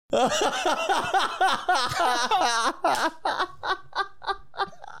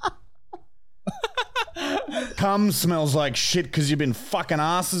Cum smells like shit because you've been fucking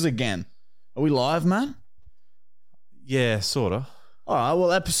asses again. Are we live, man? Yeah, sort of. All right,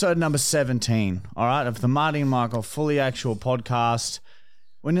 well, episode number 17, all right, of the Marty and Michael Fully Actual podcast.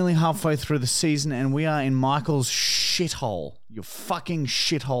 We're nearly halfway through the season, and we are in Michael's shithole. Your fucking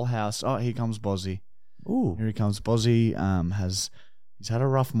shithole house. Oh, here comes Bozzy. Ooh. Here he comes. Bozzy he's had a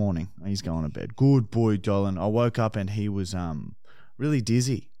rough morning. He's going to bed. Good boy, darling. I woke up and he was really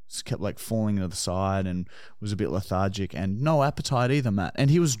dizzy. Just kept like falling to the side and was a bit lethargic and no appetite either, Matt. And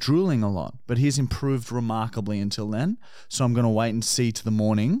he was drooling a lot, but he's improved remarkably until then. So I'm going to wait and see to the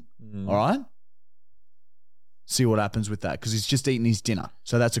morning. All right? See what happens with that because he's just eaten his dinner.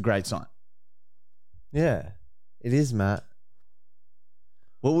 So that's a great sign. Yeah, it is, Matt.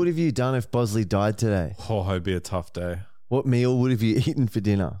 What would have you done if Bosley died today? Oh, it'd be a tough day. What meal would have you eaten for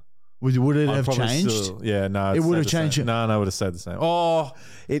dinner? Would it have changed? No. It would have changed. No, it would have stayed the same. Oh,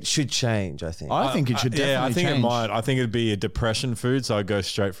 it should change, I think. I think it should definitely change. I think it might. I think it'd be a depression food, so I'd go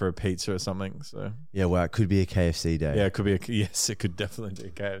straight for a pizza or something. So yeah, well, it could be a KFC day. Yeah, it could be. Yes, it could definitely be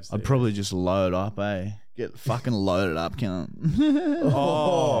a KFC. I'd probably just load up, Get fucking loaded up, cunt.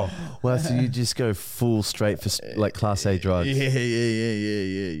 Oh, well, so you just go full straight for like Class A drugs.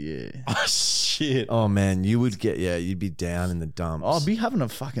 Yeah. Oh shit. Oh man, you'd be down in the dumps. I'll be having a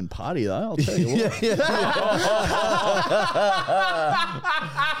fucking party though. I'll tell you what.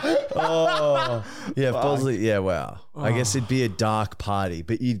 Yeah, Bosley. Yeah, wow. I guess it'd be a dark party,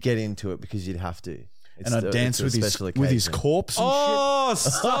 but you'd get into it because you'd have to. And I'd dance with his corpse and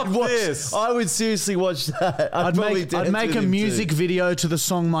shit. Stop this. I would seriously watch that. I'd make a music video to the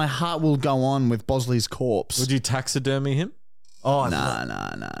song My Heart Will Go On with Bosley's corpse. Would you taxidermy him? Oh,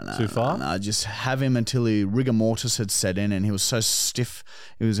 nah. Too far? Nah, just have him until rigor mortis had set in and he was so stiff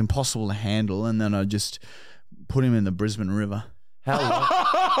it was impossible to handle, and then I'd just put him in the Brisbane River. How long?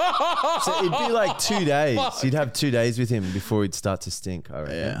 So it'd be like 2 days. You'd have 2 days with him before he'd start to stink, I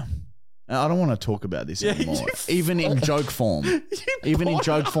reckon. Yeah. I don't want to talk about this anymore. Even in joke form. In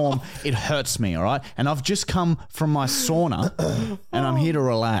joke form, it hurts me, all right? And I've just come from my sauna and I'm here to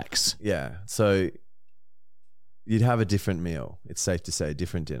relax. Yeah. So you'd have a different meal. It's safe to say, a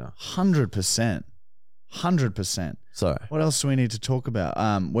different dinner. 100%. So what else do we need to talk about?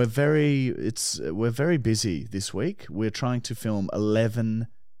 We're very busy this week. We're trying to film 11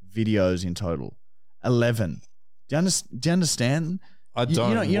 videos in total. 11. Do you understand? I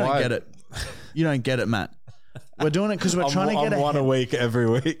don't. You don't get it. You don't get it, Matt. We're doing it because we're trying to get one a week every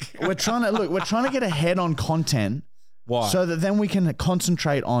week. We're trying to get ahead on content. Why? So that then we can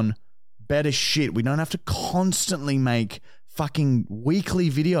concentrate on better shit. We don't have to constantly make fucking weekly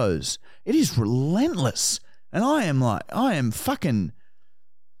videos. It is relentless. And I am fucking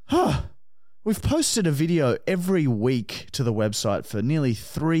we've posted a video every week to the website for nearly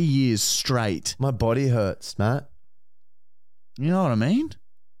 3 years straight. My body hurts, Matt. You know what I mean?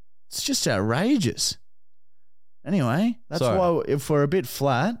 It's just outrageous. Anyway, that's why if we're a bit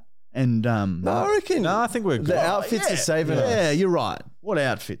flat and I reckon. No, I think we're good. The outfits are saving us. Yeah, you're right. What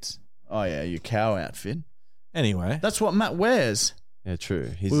outfits? Oh yeah, your cow outfit. Anyway, that's what Matt wears. Yeah,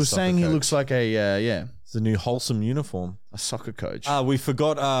 true. We were saying he looks like a it's a new wholesome uniform. A soccer coach. We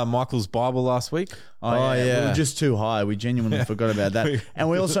forgot Michael's Bible last week. Oh yeah. We were just too high. We genuinely forgot about that. And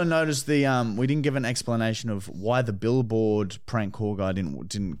we also noticed we didn't give an explanation of why the billboard prank call guy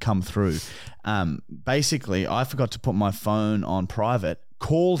didn't come through. Basically, I forgot to put my phone on private,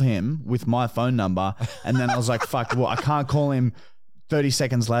 called him with my phone number, and then I was like, fuck, well, I can't call him 30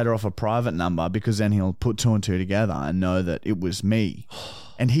 seconds later off a private number because then he'll put two and two together and know that it was me.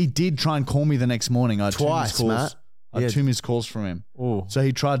 And he did try and call me the next morning. I had twice, Matt. I had 2 missed calls from him. Ooh. So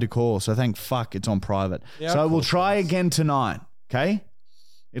he tried to call. So thank fuck it's on private. Yeah, so we'll try again tonight, okay?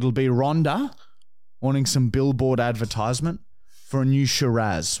 It'll be Rondahh wanting some billboard advertisement for a new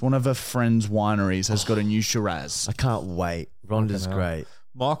Shiraz. One of her friends' wineries has got a new Shiraz. I can't wait. Rondah's great.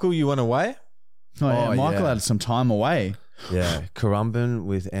 Michael, you went away? Oh, yeah. Michael had some time away. Yeah, Currumbin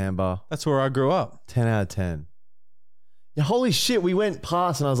with Amber. That's where I grew up. 10 out of 10. Yeah, holy shit, we went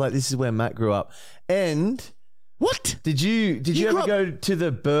past and I was like, this is where Matt grew up. And what? Did you ever go to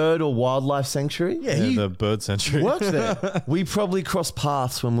the bird or wildlife sanctuary? Yeah, the bird sanctuary. Worked there. We probably crossed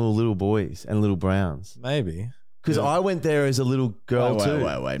paths when we were little boys and little browns. Maybe. Because I went there as a little girl too.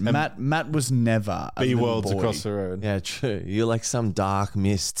 Wait. Matt was never a B-World's boy. across the road. Yeah, true. You're like some dark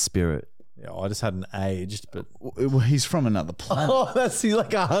mist spirit. Yeah, I just hadn't aged, but he's from another planet. Oh, that's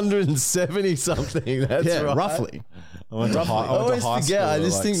like 170 something. That's right. Roughly. I went to high I always school forget. I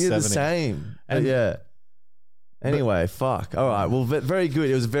just like think you're 70. the same. And yeah. Anyway, fuck. All right. Well, very good.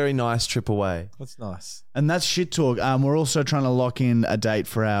 It was a very nice trip away. That's nice. And that's shit talk. We're also trying to lock in a date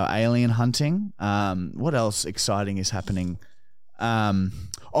for our alien hunting. What else exciting is happening?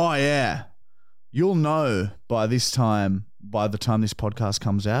 Oh yeah, you'll know by the time this podcast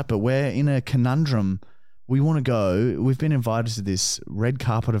comes out. But we're in a conundrum. We want to go. We've been invited to this red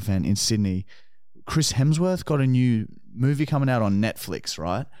carpet event in Sydney. Chris Hemsworth got a new movie coming out on Netflix,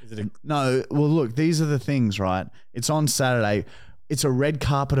 right? No, well, look, these are the things, right? It's on Saturday. It's a red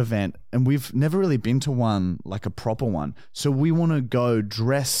carpet event, and we've never really been to one, like a proper one. So we want to go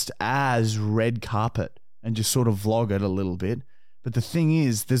dressed as red carpet and just sort of vlog it a little bit. But the thing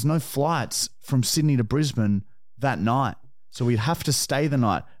is, there's no flights from Sydney to Brisbane that night. So we'd have to stay the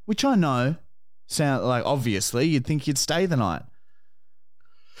night, which I know sound like obviously you'd think you'd stay the night.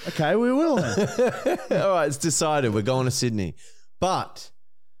 Okay, we will then. All right, it's decided. We're going to Sydney. But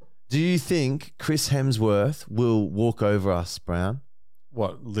do you think Chris Hemsworth will walk over us, Brown?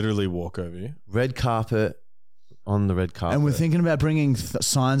 What, literally walk over you? Red carpet, on the red carpet. And we're thinking about bringing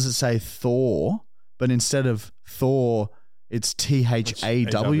signs that say Thor, but instead of Thor, it's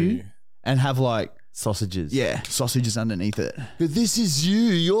THAW, and have like sausages. Yeah, sausages underneath it. But this is you.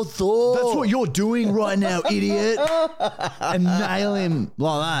 You're Thor. That's what you're doing right now, idiot. And nail him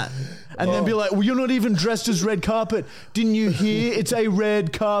like that. And then be like, well, you're not even dressed as red carpet. Didn't you hear? It's a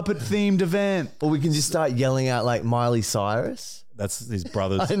red carpet themed event. Or we can just start yelling out like Miley Cyrus. That's his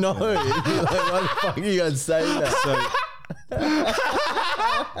brothers. I know. You're like, why the fuck are you going to say that?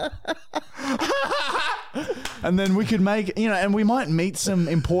 And then we could make, and we might meet some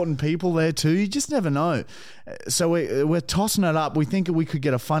important people there too. You just never know. So we're tossing it up. We think we could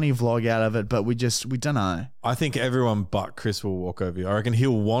get a funny vlog out of it, but we don't know. I think everyone but Chris will walk over you. I reckon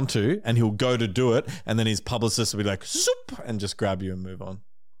he'll want to, and he'll go to do it, and then his publicist will be like, "Zoop," and just grab you and move on.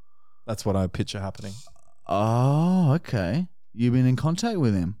 That's what I picture happening. Oh, okay. You've been in contact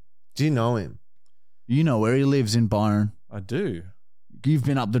with him? Do you know him? You know where he lives in Byron. I do. You've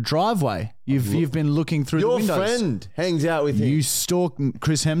been up the driveway. You've been looking through the windows. Your friend hangs out with him. You stalk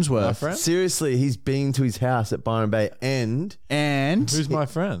Chris Hemsworth. My friend? Seriously, he's been to his house at Byron Bay and who's my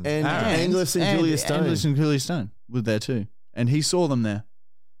friend? And Angus and Julia Stone. Angus and Julia Stone were there too. And he saw them there.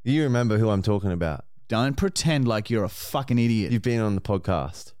 You remember who I'm talking about. Don't pretend like you're a fucking idiot. You've been on the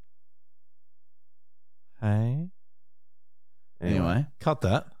podcast. Hey. Anyway. Cut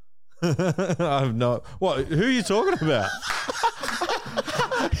that. I have no... What? Who are you talking about?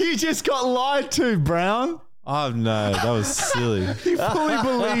 You just got lied to, Brown. Oh, no. That was silly. You fully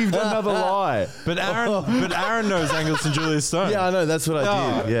believed another lie. But Aaron knows Angus and Julia Stone. Yeah, I know. That's what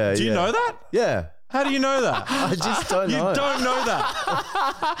I did. Yeah. Do you know that? Yeah. How do you know that? I just don't know. You don't know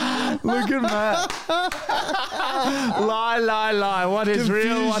that. Look at Matt. Lie. What is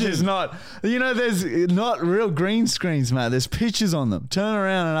real? What is not? There's not real green screens, Matt. There's pictures on them. Turn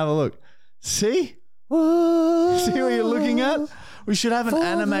around and have a look. See? See what you're looking at? We should have an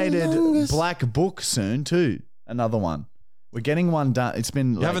animated black book soon too. Another one. We're getting one done. It's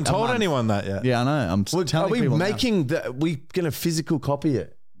been. You haven't told anyone that yet. Yeah, I know. I'm telling people. Are we people making that? We're gonna physical copy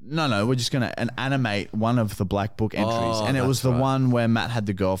it. No, we're just going to animate one of the black book entries. And it was the one where Matt had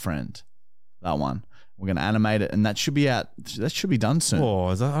the girlfriend. That one. We're going to animate it, and that should be out. That should be done soon. Oh,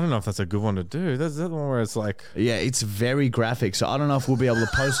 I don't know if that's a good one to do. That's the one where it's like... Yeah, it's very graphic, so I don't know if we'll be able to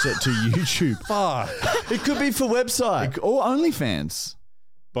post it to YouTube. Fuck. It could be for website. Or OnlyFans.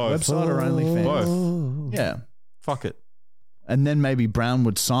 Both. Website or OnlyFans. Both. Yeah. Fuck it. And then maybe Brown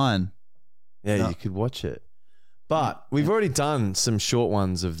would sign. Yeah, you could watch it. But we've already done some short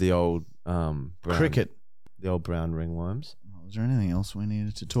ones of the old brown, cricket. The old brown ringworms. Was there anything else we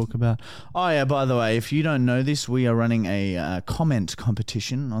needed to talk about? Oh, yeah, by the way, if you don't know this, we are running a comment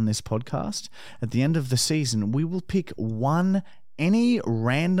competition on this podcast. At the end of the season, we will pick any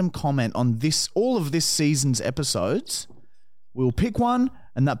random comment on all of this season's episodes. We'll pick one,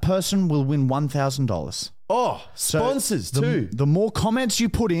 and that person will win $1,000. Oh, sponsors too. The more comments you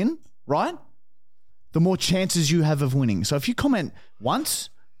put in, right, the more chances you have of winning. So if you comment once,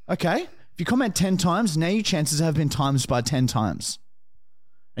 okay. If you comment 10 times, now your chances have been times by 10 times.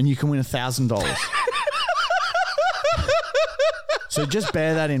 And you can win $1,000. So just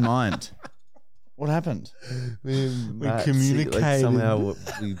bear that in mind. What happened? We communicated. Somehow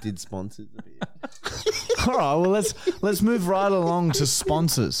we did sponsors. All right, well, let's move right along to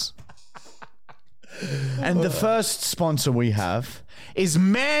sponsors. And the first sponsor we have is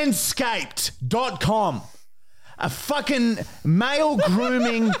manscaped.com. A fucking male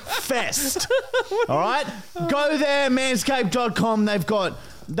grooming fest. All right? Go there, manscaped.com. They've got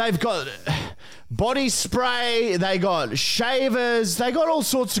body spray. They got shavers. They got all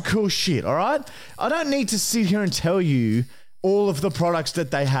sorts of cool shit, all right? I don't need to sit here and tell you all of the products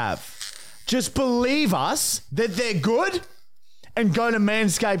that they have. Just believe us that they're good and go to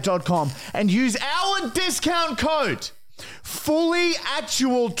manscaped.com and use our discount code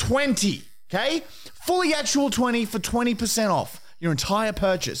FullyActual20, okay? FullyActual20 for 20% off your entire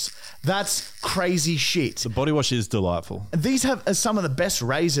purchase. That's crazy shit. The body wash is delightful. These have some of the best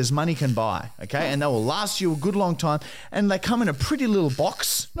razors money can buy, okay? And they will last you a good long time. And they come in a pretty little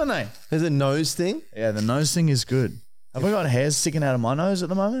box, don't they? There's a nose thing. Yeah, the nose thing is good. Have I got hairs sticking out of my nose at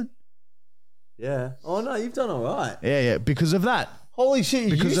the moment? Yeah. Oh no, you've done all right. Yeah, because of that. Holy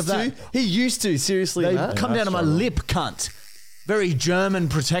shit! Because of that. He used to. Seriously, They Matt. come down to my lip, cunt. Very German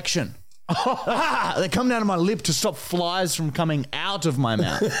protection. They come down to my lip to stop flies from coming out of my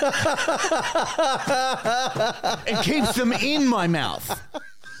mouth. It keeps them in my mouth.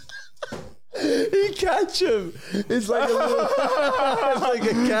 You catch him. It's like a little, it's like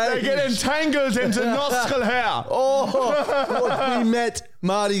a cage. They get entangled into nostril hair. Oh, we met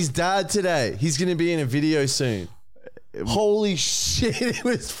Marty's dad today. He's going to be in a video soon. Holy shit, it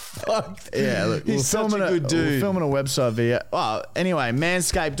was fucked. Yeah, look, he's such a good dude. We're filming a website video. Oh, anyway,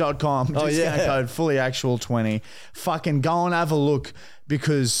 manscaped.com. Discount code FullyActual20. Fucking go and have a look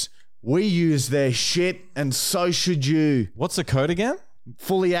because we use their shit and so should you. What's the code again?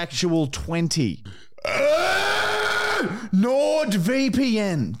 FullyActual20.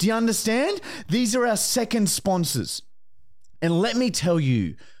 NordVPN. Do you understand? These are our second sponsors. And let me tell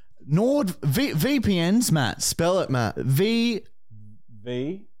you, VPNs, Matt. Spell it, Matt. V.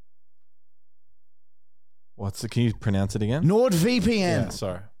 Can you pronounce it again? NordVPN. Yeah,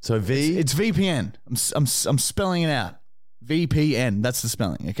 sorry. So V. It's VPN. I'm spelling it out. VPN. That's the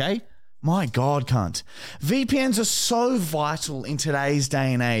spelling, okay? My God, cunt. VPNs are so vital in today's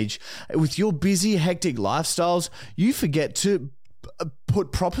day and age. With your busy, hectic lifestyles, you forget to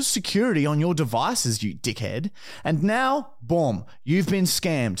put proper security on your devices, you dickhead. And now, boom, you've been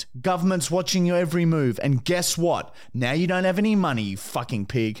scammed. Government's watching your every move. And guess what? Now you don't have any money, you fucking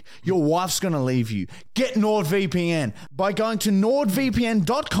pig. Your wife's going to leave you. Get NordVPN by going to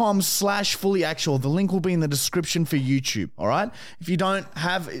nordvpn.com/fullyactual. The link will be in the description for YouTube, all right?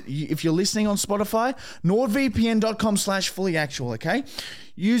 If you're listening on Spotify, nordvpn.com/fullyactual, okay?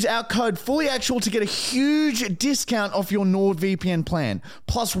 Use our code FullyActual to get a huge discount off your NordVPN plan,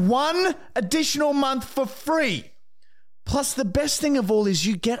 plus 1 additional month for free. Plus, the best thing of all is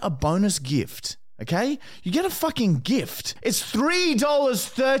you get a bonus gift, okay? You get a fucking gift. It's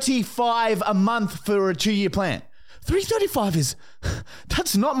 $3.35 a month for a 2-year plan. $3.35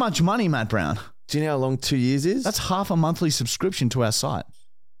 that's not much money, Matt Brown. Do you know how long 2 years is? That's half a monthly subscription to our site.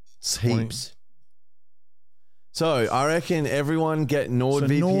 It's heaps. So I reckon everyone get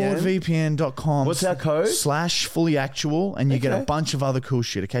NordVPN. So nordvpn.com. What's our code? /fullyactual, and you get a bunch of other cool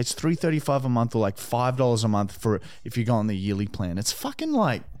shit. Okay, it's $3.35 a month or like $5 a month for if you go on the yearly plan. It's fucking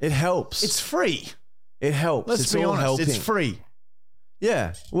like it helps. It's free. It helps. Let's be honest. Helping. It's free.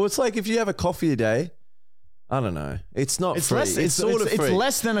 Yeah. Well, it's like if you have a coffee a day. I don't know. It's not free. It's sort of free. It's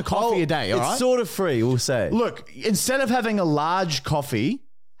less than a coffee a day. All right. It's sort of free. We'll say. Look, instead of having a large coffee,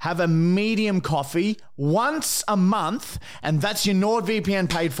 have a medium coffee once a month, and that's your NordVPN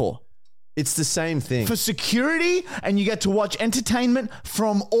paid for. It's the same thing. For security, and you get to watch entertainment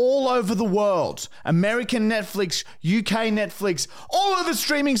from all over the world. American Netflix, UK Netflix, all of the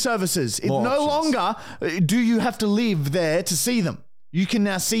streaming services. No longer do you have to live there to see them. You can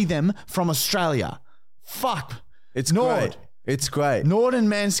now see them from Australia. Fuck. It's Nord. great. It's great. Nord and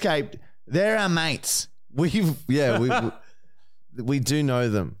Manscaped, they're our mates. We do know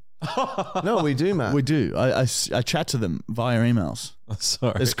them. No, we do, Matt. We do. I chat to them via emails.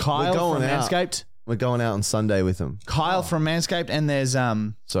 Sorry. There's Kyle from Manscaped. We're going out on Sunday with them. Kyle from Manscaped, and there's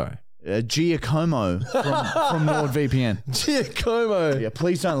Giacomo from NordVPN. Giacomo. Yeah,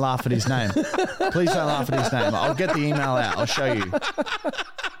 please don't laugh at his name. Please don't laugh at his name. I'll get the email out. I'll show you.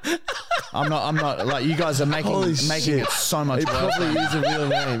 I'm not like you guys are making it so much It worse. probably is a real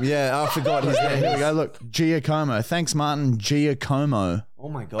name. Yeah, I forgot his name. Here we go. Look, Giacomo. Thanks, Martin. Giacomo. Oh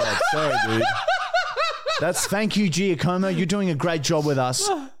my God. Sorry, dude. Thank you, Giacomo. You're doing a great job with us.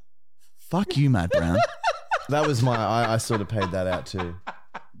 Fuck you, Matt Brown. That was I sort of paid that out too.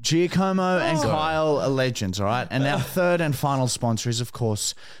 Giacomo and Kyle are legends, all right? And our third and final sponsor is, of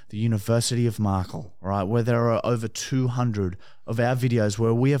course, the University of Markle, all right, where there are over 200 of our videos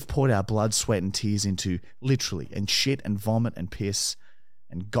where we have poured our blood, sweat, and tears into literally, and shit and vomit and piss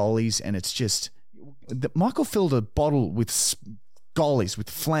and goalies, and it's just... Michael filled a bottle with goalies, with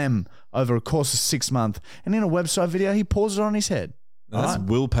phlegm over a course of 6 months, and in a website video, he pours it on his head. That's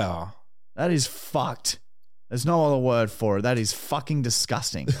willpower. That is fucked. There's no other word for it. That is fucking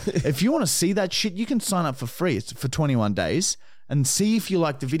disgusting. If you want to see that shit, you can sign up for free. It's for 21 days and see if you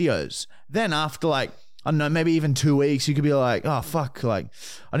like the videos. Then after like, I don't know, maybe even 2 weeks, you could be like, oh, fuck, like,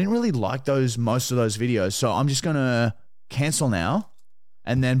 I didn't really like most of those videos, so I'm just going to cancel now.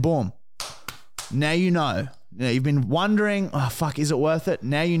 And then, boom, now you know. You've been wondering, oh, fuck, is it worth it?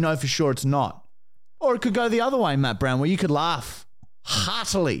 Now you know for sure it's not. Or it could go the other way, Matt Brown, where you could laugh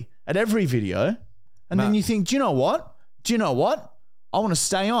heartily at every video. And then you think, do you know what? I want to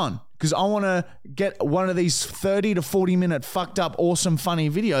stay on because I want to get one of these 30 to 40 minute fucked up, awesome, funny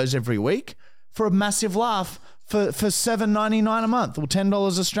videos every week for a massive laugh for $7.99 a month or $10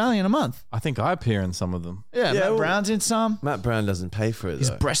 Australian a month. I think I appear in some of them. Yeah, Matt Brown's in some. Matt Brown doesn't pay for it, He's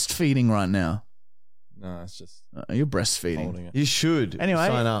though. breastfeeding right now. No, it's just You're breastfeeding. holding it. You should Anyway,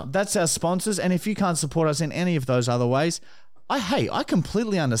 sign up. that's our sponsors. And if you can't support us in any of those other ways, I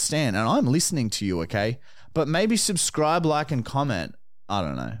completely understand. And I'm listening to you, okay? But maybe subscribe, like, and comment. I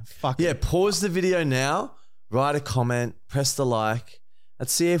don't know. Fuck Yeah, it. pause the video now, write a comment, press the like.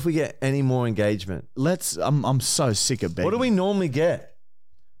 Let's see if we get any more engagement. I'm so sick of begging. What do we normally get?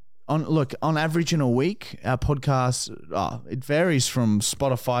 On average in a week, our podcast, it varies from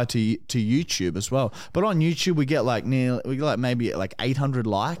Spotify to YouTube as well. But on YouTube, we get maybe 800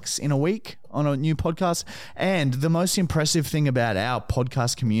 likes in a week on a new podcast. And the most impressive thing about our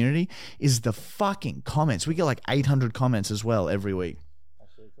podcast community is the fucking comments. We get like 800 comments as well every week.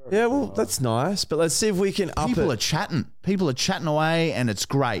 Yeah, well, that's nice. But let's see if we can up it. People are chatting away, and it's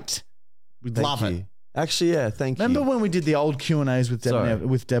great. We love it. Actually, yeah, thank you. Remember when we did the old Q&As with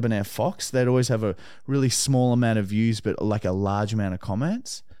Debonair Fox? They'd always have a really small amount of views, but like a large amount of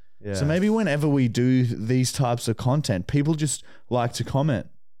comments. Yeah. So maybe whenever we do these types of content, people just like to comment.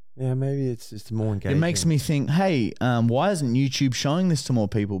 Yeah, maybe it's just more engaging. It makes me think, hey, why isn't YouTube showing this to more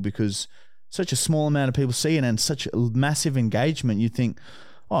people? Because such a small amount of people see it and such a massive engagement, you'd think,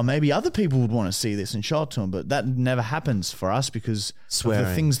 oh, maybe other people would want to see this and show it to them. But that never happens for us because of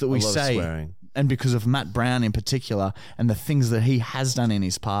the things that we say. Swearing. And because of Matt Brown in particular and the things that he has done in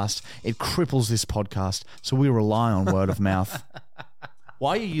his past, it cripples this podcast. So we rely on word of mouth.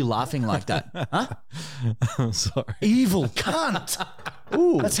 Why are you laughing like that? Huh? I'm sorry. Evil cunt.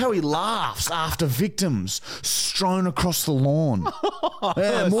 Ooh. That's how he laughs after victims strewn across the lawn.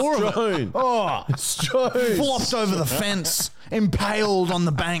 Yeah, more of it. Oh, Strewn. flopped over the fence, impaled on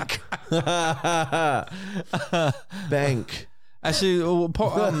the bank. Bank. Actually,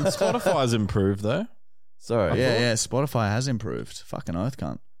 Spotify's improved though. Sorry. Yeah, Spotify has improved. Fucking oath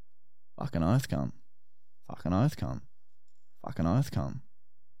cunt. Fucking oath cunt. Fucking oath cunt. Fucking oath cunt.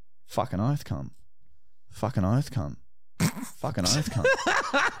 Fucking oath cunt. Fucking oath cunt. Fucking oath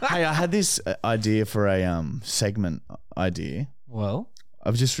cunt. Hey, I had this idea for a segment idea. Well,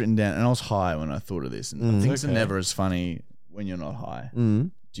 I've just written down, and I was high when I thought of this. And things are okay. never as funny when you're not high.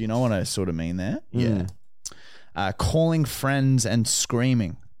 Mm. Do you know what I sort of mean there? Yeah. Calling friends and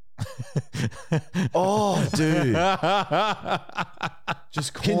screaming. Oh, dude.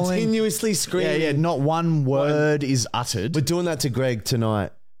 Just calling. Continuously screaming. Yeah. Not one word is uttered. We're doing that to Greg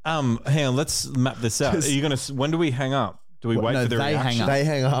tonight. hang on, let's map this out. Are you when do we hang up? Do we wait no, for the they reaction? hang up. They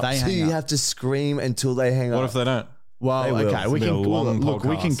hang up. They So hang you up. have to scream until they hang up. What if they don't? Well, They will. okay, we It's can gonna be a long look.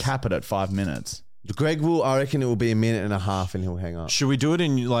 We can podcast. cap it at 5 minutes. Greg will, I reckon it will be a minute and a half and he'll hang up. Should we do it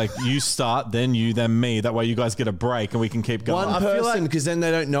in like you start, then you, then me? That way you guys get a break and we can keep going. One person, because then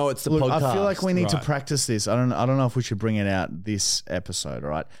they don't know it's the Look, podcast. I feel like we need to Right. practice this. I don't know if we should bring it out this episode. All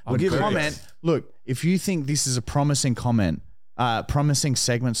right, I'll give it a comment. go. Look, if you think this is a promising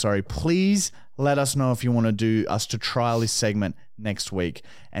segment, sorry, please let us know if you want to do us to trial this segment next week,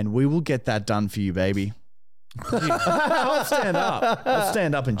 and we will get that done for you, baby. I'll stand up. I'll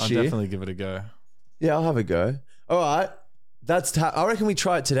stand up and I'll cheer. definitely give it a go. Yeah, I'll have a go. All right. I reckon we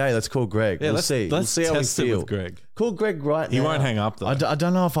try it today. Let's call Greg. Yeah, Let's see. Let's how we test it feel. with Greg. Call Greg right now. He won't hang up though. I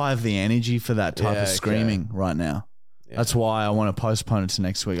don't know if I have the energy for that type Yeah, of okay. screaming right now. That's why I want to postpone it to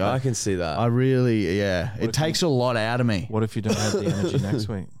next week. I can see that. I really, it takes a lot out of me. What if you don't have the energy next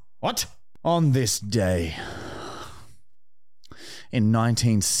week? What? On this day in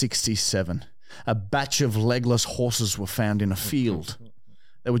 1967, a batch of legless horses were found in a field.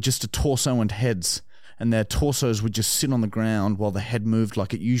 They were just a torso and heads, and their torsos would just sit on the ground while the head moved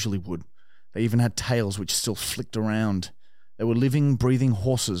like it usually would. They even had tails which still flicked around. They were living, breathing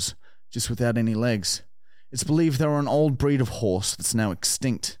horses, just without any legs. It's believed they were an old breed of horse that's now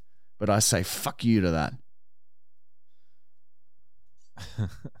extinct, but I say fuck you to that.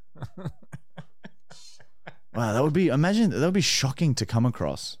 Wow, that would be shocking to come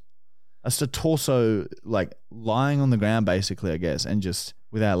across. That's the torso, like, lying on the ground, basically, I guess, and just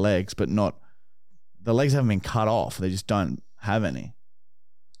without legs, but not the legs haven't been cut off. They just don't have any.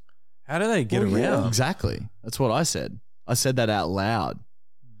 How do they get around? Yeah, exactly. That's what I said. I said that out loud.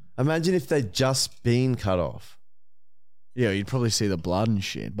 Imagine if they'd just been cut off. Yeah, you'd probably see the blood and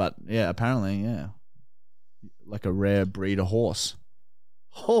shit. But yeah, apparently, yeah. Like a rare breed of horse.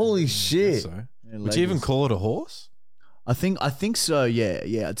 Holy shit. So. Yeah, Would you even call it a horse? I think so, yeah.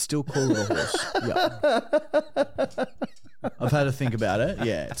 Yeah, I'd still call it a horse. Yeah. I've had to think about it.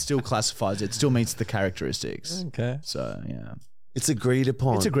 Yeah, it still classifies. It still meets the characteristics. Okay. So, yeah. It's agreed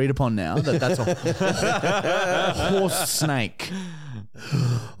upon. It's agreed upon now that that's a horse snake.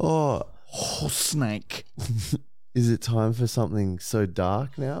 Oh, Horse snake. is it time for something so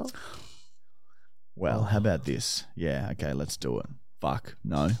dark now? Well, how about this? Yeah, okay, let's do it. Fuck.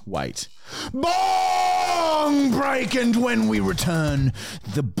 No, wait. Bong break, and when we return,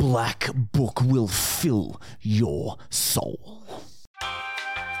 the black book will fill your soul.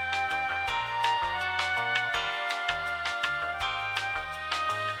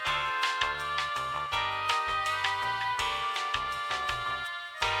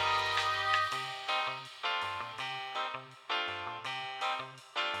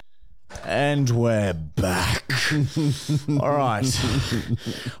 And we're back. All right.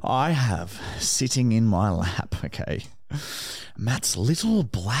 I have sitting in my lap, okay, Matt's little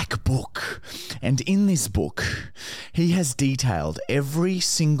black book. And in this book, he has detailed every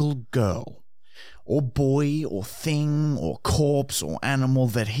single girl or boy or thing or corpse or animal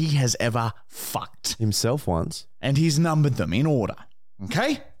that he has ever fucked. Himself once. And he's numbered them in order,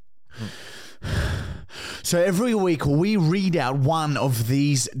 okay? So every week we read out one of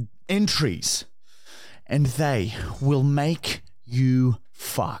these entries and they will make you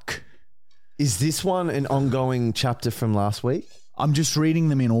fuck. Is this one an ongoing chapter from last week? I'm just reading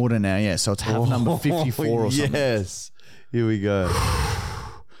them in order now, yeah. So it's half number 54 or something. Yes. Here we go.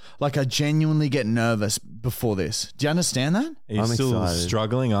 Like I genuinely get nervous before this. Do you understand that? Are you I'm still excited.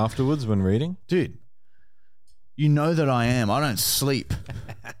 struggling afterwards when reading? Dude, you know that I am. I don't sleep.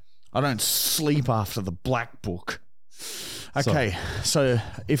 I don't sleep after the black book. Okay, so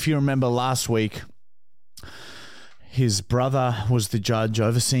if you remember last week, his brother was the judge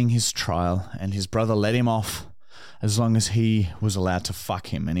overseeing his trial, and his brother let him off as long as he was allowed to fuck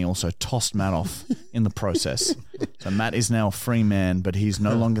him, and he also tossed Matt off in the process. So Matt is now a free man, but he's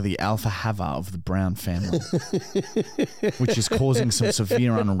no longer the alpha hava of the Brown family, which is causing some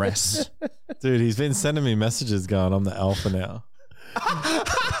severe unrest. Dude, he's been sending me messages going, I'm the alpha now.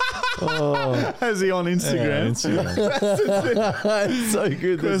 Oh, Is he on Instagram? it's so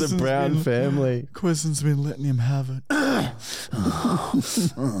good. There's a Brown family. Question's been letting him have it.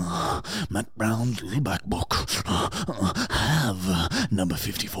 Matt Brown's little black book. Have number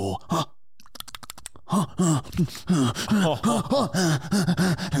 54.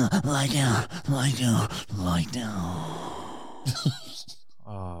 Lie down, lie down, lie down.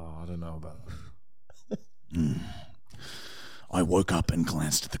 Oh, I don't know about that. I woke up and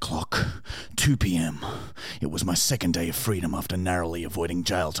glanced at the clock. 2 p.m. It was my second day of freedom after narrowly avoiding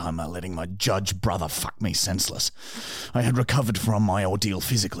jail time by letting my judge brother fuck me senseless. I had recovered from my ordeal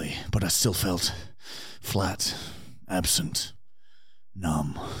physically, but I still felt flat, absent,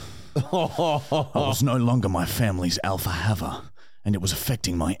 numb. I was no longer my family's alpha hava, and it was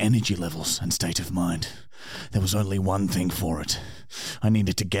affecting my energy levels and state of mind. There was only one thing for it. I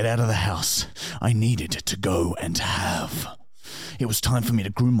needed to get out of the house. I needed to go and have. It was time for me to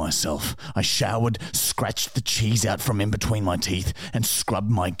groom myself. I showered, scratched the cheese out from in between my teeth, and scrubbed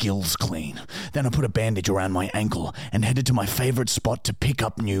my gills clean. Then I put a bandage around my ankle and headed to my favourite spot to pick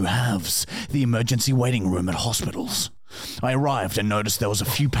up new halves, the emergency waiting room at hospitals. I arrived and noticed there was a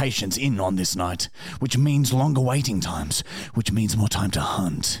few patients in on this night, which means longer waiting times, which means more time to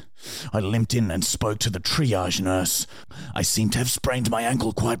hunt. I limped in and spoke to the triage nurse. I seem to have sprained my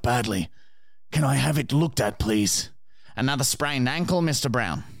ankle quite badly. Can I have it looked at, please? Another sprained ankle, Mr.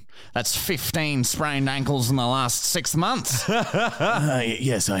 Brown. That's 15 sprained ankles in the last 6 months.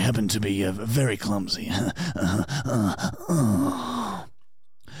 Yes, I happen to be very clumsy.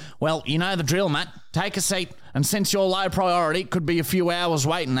 Well, you know the drill, Matt. Take a seat, and since you're low priority, could be a few hours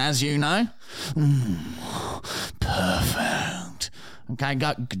waiting, as you know. Perfect. Okay,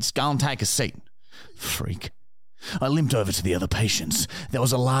 just go and take a seat, freak. I limped over to the other patients. There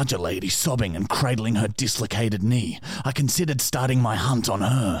was a larger lady sobbing and cradling her dislocated knee. I considered starting my hunt on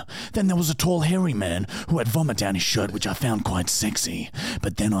her. Then there was a tall, hairy man who had vomit down his shirt, which I found quite sexy.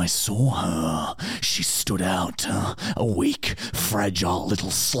 But then I saw her. She stood out, a weak, fragile little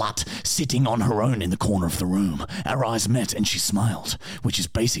slut, sitting on her own in the corner of the room. Our eyes met and she smiled, which is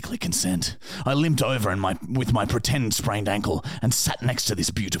basically consent. I limped over with my pretend sprained ankle and sat next to this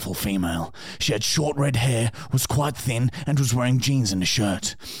beautiful female. She had short red hair, was quite thin, and was wearing jeans and a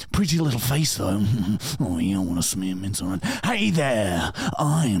shirt. Pretty little face, though. Oh, you don't want to smear mince on it. Hey there,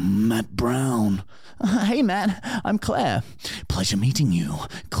 I'm Matt Brown. Hey, Matt, I'm Claire. Pleasure meeting you,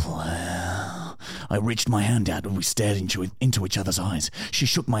 Claire. I reached my hand out and we stared into each other's eyes. She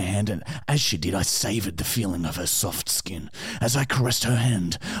shook my hand, and as she did, I savoured the feeling of her soft skin. As I caressed her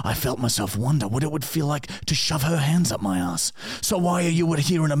hand, I felt myself wonder what it would feel like to shove her hands up my ass. So why are you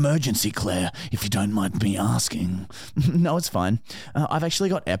here in emergency, Claire, if you don't mind me asking? No, it's fine. I've actually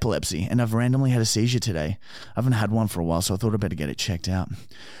got epilepsy, and I've randomly had a seizure today. I haven't had one for a while, so I thought I'd better get it checked out.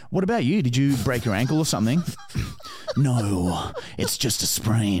 What about you? Did you break your ankle or something? No, it's just a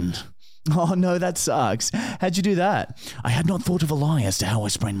sprain. Oh, no, that sucks. How'd you do that? I had not thought of a lie as to how I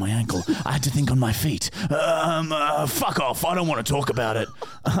sprained my ankle. I had to think on my feet. Fuck off. I don't want to talk about it.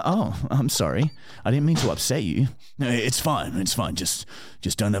 Oh, I'm sorry. I didn't mean to upset you. It's fine. It's fine. Just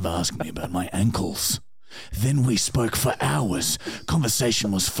don't ever ask me about my ankles. Then we spoke for hours.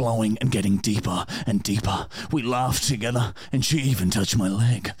 Conversation was flowing and getting deeper and deeper. We laughed together, and she even touched my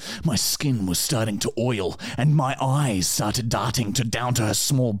leg. My skin was starting to oil, and my eyes started darting down to her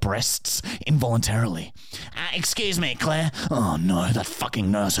small breasts involuntarily. Excuse me, Claire. Oh no, that fucking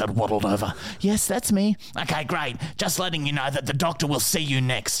nurse had waddled over. Yes, that's me. Okay, great. Just letting you know that the doctor will see you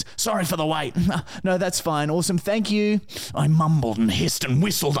next. Sorry for the wait. No, that's fine. Awesome, thank you. I mumbled and hissed and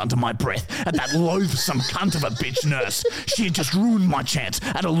whistled under my breath at that loathsome cunt of a bitch nurse. She had just ruined my chance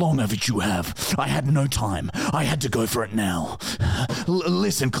at a long overdue have. I had no time. I had to go for it now.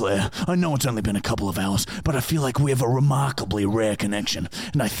 Listen, Claire, I know it's only been a couple of hours, but I feel like we have a remarkably rare connection,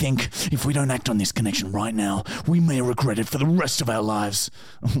 and I think if we don't act on this connection right now, we may regret it for the rest of our lives.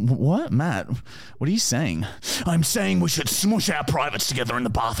 What, Matt? What are you saying? I'm saying we should smush our privates together in the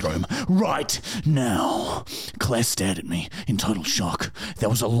bathroom right now. Claire stared at me in total shock. There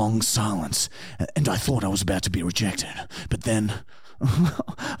was a long silence, and I thought I was about to be rejected. But then,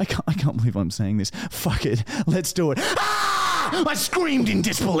 I can't believe I'm saying this. Fuck it. Let's do it. Ah! I screamed in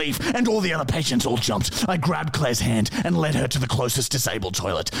disbelief, and all the other patients all jumped. I grabbed Claire's hand and led her to the closest disabled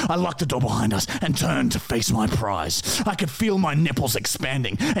toilet. I locked the door behind us and turned to face my prize. I could feel my nipples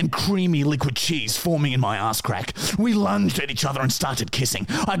expanding and creamy liquid cheese forming in my ass crack. We lunged at each other and started kissing.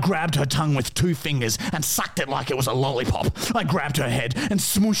 I grabbed her tongue with 2 fingers and sucked it like it was a lollipop. I grabbed her head and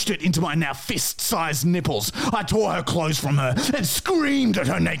smooshed it into my now fist-sized nipples. I tore her clothes from her and screamed at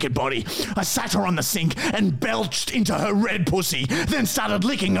her naked body. I sat her on the sink and belched into her red pussy, then started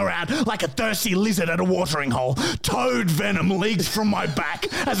licking her out like a thirsty lizard at a watering hole. Toad venom leaked from my back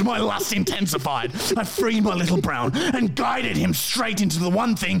as my lust intensified. I freed my little Brown and guided him straight into the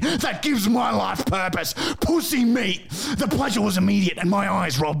one thing that gives my life purpose: pussy meat. The pleasure was immediate and my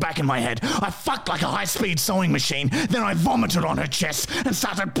eyes rolled back in my head. I fucked like a high-speed sewing machine, then I vomited on her chest and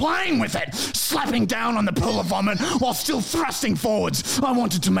started playing with it, slapping down on the pool of vomit while still thrusting forwards. I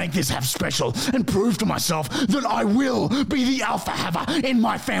wanted to make this have special and prove to myself that I will be the alpha haver in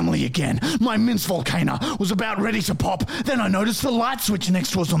my family again. My mince volcano was about ready to pop. Then I noticed the light switch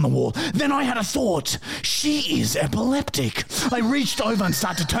next to us on the wall. Then I had a thought. She is epileptic. I reached over and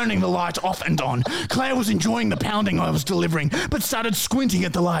started turning the light off and on. Claire was enjoying the pounding I was delivering, but started squinting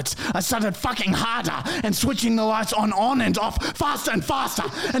at the lights. I started fucking harder and switching the lights on and off, faster and faster,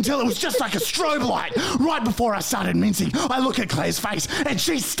 until it was just like a strobe light. Right before I started mincing, I look at Claire's face and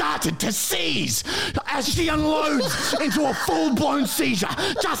she started to seize. As she unloads into a full-blown seizure,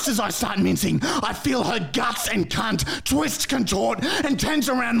 just as I start mincing, I feel her guts and cunt twist, contort, and tense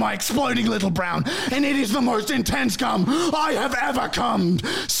around my exploding little Brown, and it is the most intense cum I have ever cummed.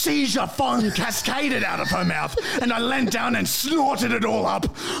 Seizure foam cascaded out of her mouth, and I leant down and snorted it all up.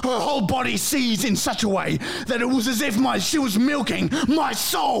 Her whole body seized in such a way that it was as if she was milking my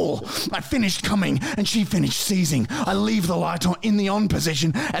soul. I finished coming, and she finished seizing. I leave the light in the on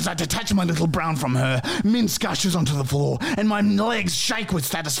position as I detach my little Brown from her mince gushes onto the floor, and my legs shake with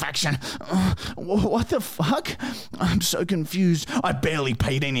satisfaction. What the fuck? I'm so confused. I barely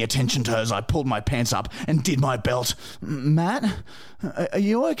paid any attention to her as I pulled my pants up and did my belt. Matt, are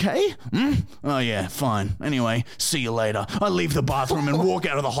you okay? Oh yeah, fine. Anyway, see you later. I leave the bathroom and walk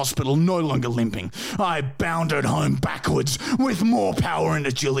out of the hospital no longer limping. I bounded home backwards with more power and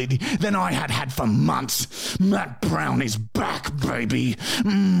agility than I had had for months. Matt Brown is back, baby.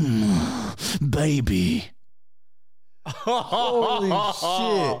 Baby. Holy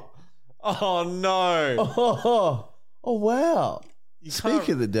shit. Oh no. Oh wow. You Speak can't,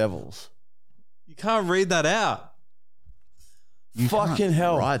 of the devils. you can't read that out. You Fucking can't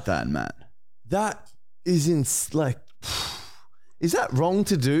hell. write that, Matt. That is is that wrong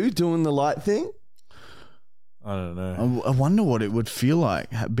to do, doing the light thing? I don't know. I wonder what it would feel like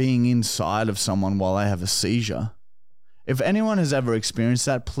being inside of someone while they have a seizure. If anyone has ever experienced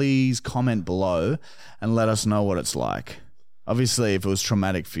that, please comment below and let us know what it's like. Obviously, if it was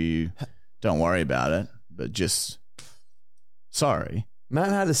traumatic for you, don't worry about it, but just sorry. Matt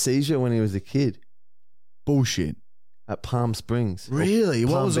had a seizure when he was a kid Bullshit. at Palm Springs. Really?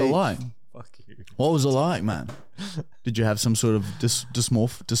 What Palm was it Beach. like? Fuck you. What was it like, man? Did you have some sort of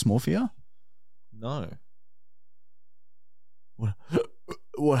dysmorphia? No.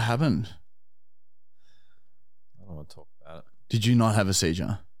 What happened? I don't want to talk about it. Did you not have a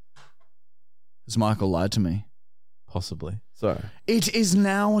seizure? Has Michael lied to me? Possibly. Sorry. It is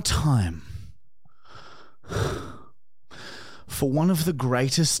now time for one of the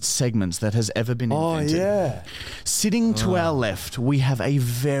greatest segments that has ever been invented. Oh, yeah. Sitting to our left, we have a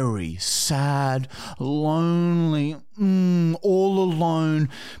very sad, lonely, all alone,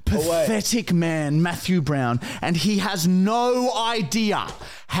 pathetic man, Matthew Brown, and he has no idea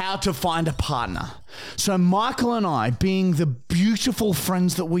how to find a partner. So Michael and I, being the beautiful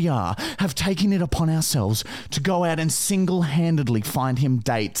friends that we are, have taken it upon ourselves to go out and single-handedly find him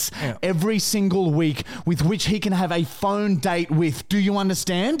dates every single week with which he can have a phone date with. Do you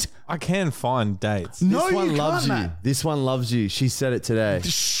understand? I can find dates. No, This one you loves can't, you. Matt. This one loves you. She said it today.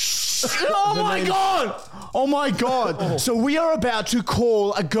 Oh my God! Oh my God! So we are about to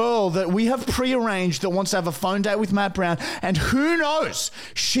call a girl that we have prearranged that wants to have a phone date with Matt Brown, and who knows,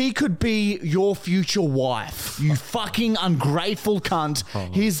 she could be your future wife. You fucking ungrateful cunt.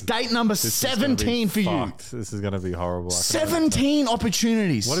 Here's date number 17 for you. This is going to be horrible. 17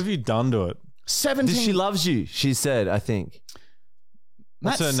 opportunities. What have you done to it? 17? She loves you, she said, I think.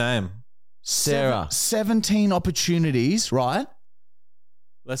 What's her name? Sarah. 17 opportunities, right?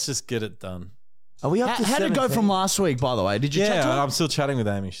 Let's just get it done. Are we up to How did it go 17? from last week, by the way? Did you chat to her? I'm still chatting with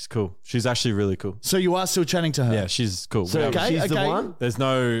Amy. She's cool. She's actually really cool. So you are still chatting to her? Yeah, she's cool. So Whatever. Okay, she's the okay. one? There's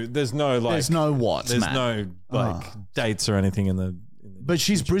no like. There's no what, There's Matt? no like dates or anything in the. But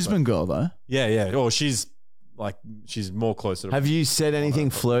she's Brisbane girl, though. Yeah. Or she's she's more closer to. Have you said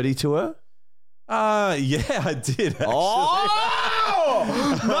anything flirty to her? Yeah, I did. Actually.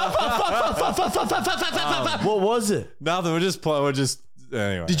 What was it? Nothing. We're just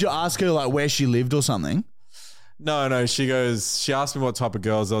anyway. Did you ask her like where she lived or something? No. She asked me what type of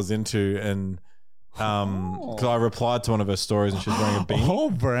girls I was into, and because I replied to one of her stories, and she was wearing a beanie. Oh,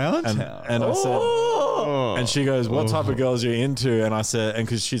 Brown. And I said, and she goes, "What type of girls are you into?" And I said, and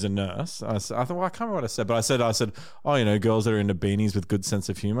because she's a nurse, I thought, well, I can't remember what I said, but I said, oh, girls that are into beanies with good sense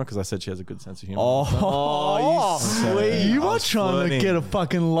of humor, because I said she has a good sense of humor. Oh, you sweet. You I were was trying flirting. to get a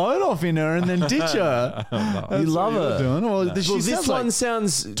fucking load off in her and then ditch her. You love her. Doing. Well, Well, this one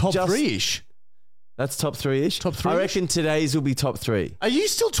sounds top just- three-ish. That's top three-ish? Top I three-ish? reckon today's will be top three. Are you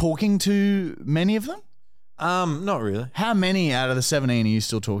still talking to many of them? Not really. How many out of the 17 are you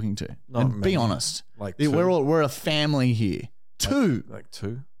still talking to? Not And be many. honest. Like We're a family here. Two. like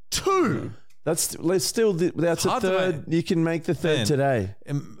two. That's a hard to third. You can make the third Man. today.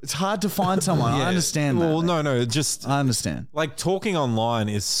 It's hard to find someone. I understand that. Well, no, just I understand. like talking online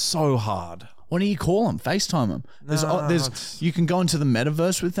is so hard. Why don't you call them? FaceTime them. You can go into the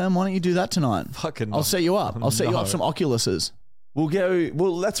metaverse with them. Why don't you do that tonight? Fucking I'll set you up. I'll set you up No. some Oculuses. We'll go.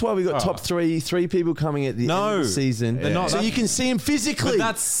 Well, that's why we got top three people coming at the end of the season. They're not- so you can see them physically. But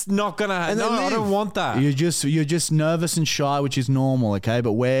that's not gonna happen. And they No, I live. don't want that. You're just nervous and shy, which is normal, okay?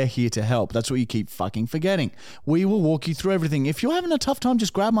 But we're here to help. That's what you keep fucking forgetting. We will walk you through everything. If you're having a tough time,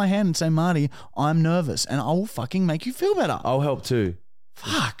 just grab my hand and say, Marty, I'm nervous, and I will fucking make you feel better. I'll help too.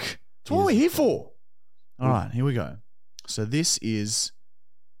 Fuck. That's what we're here for. All right, here we go. So this is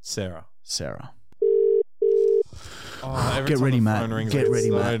Sarah. Sarah. Get ready, Matt. Get ready,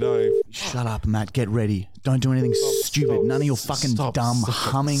 No, Matt. no. Shut up, Matt. Get ready. Don't do anything stupid. None of your fucking dumb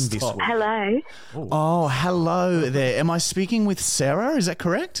humming this week. Hello. Oh, hello there. Am I speaking with Sarah? Is that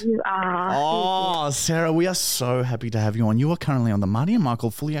correct? You are. Oh, Sarah, we are so happy to have you on. You are currently on the Marty and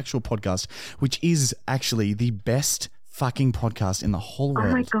Michael Fully Actual podcast, which is actually the best fucking podcast in the whole world.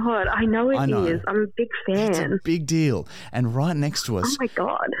 Oh my God. I know it is. I'm a big It's a fan. big deal. And right next to us, Oh my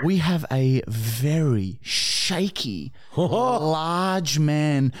God. we have a very shaky, large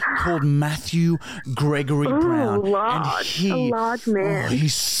man called Matthew Gregory Brown. Large. A large man. Oh,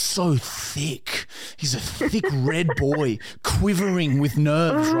 he's so thick. He's a thick red boy, quivering with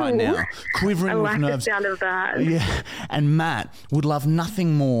nerves right now. I Quivering with like the nerves. sound of that. Yeah. And Matt would love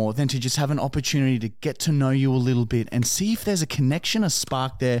nothing more than to just have an opportunity to get to know you a little bit and see if there's a connection, a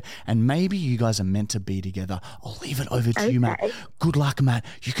spark there, and maybe you guys are meant to be together. I'll leave it over to you, Matt. Good luck, Matt.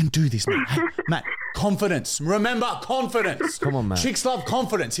 You can do this, Matt. Hey, Matt, confidence. Remember, confidence. Come on, Matt. Chicks love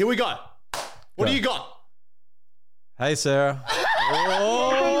confidence. Here we go. What do you got? Hey, Sarah.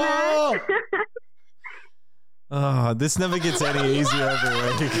 Oh, this never gets any easier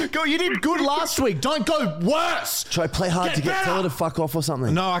every week. Go. You did good last week. Don't go worse. Try play hard to get. Tell her to fuck off or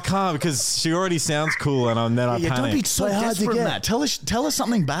something. No, I can't because she already sounds cool, and then I Yeah, panic. don't be so Play hard to desperate, get. Matt. Tell her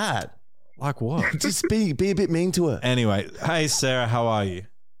something bad. Like what? Just be a bit mean to her. Anyway, hey Sarah, how are you?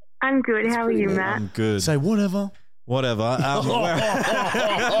 I'm good. How are you, Matt? I'm good. Say whatever. Whatever.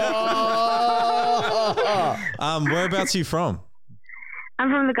 Whereabouts are you from? I'm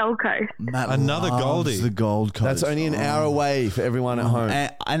from the Gold Coast. Matt Another loves Goldie. the Gold Coast. That's only an hour away for everyone at home.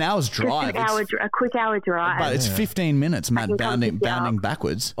 An hour's Just drive. a quick hour drive. But it's 15 minutes, Matt, can come pick you bounding up.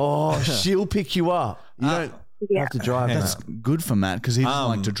 backwards. Oh, she'll pick you up. You don't Yeah. have to drive. That's Matt. good for Matt because he doesn't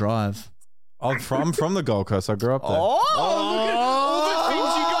like to drive. I'm from the Gold Coast. I grew up there. Look at all the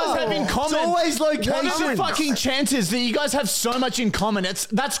things you guys have in common. It's always location. What are the fucking chances that you guys have so much in common?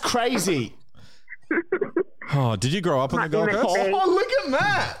 That's crazy. Oh, did you grow up on the Gold Might be Coast? meant to be. Oh, look at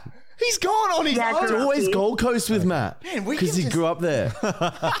Matt. He's gone on his Yeah, I own. It's grew up always here. Gold Coast with Matt Man, we because can he just- grew up there.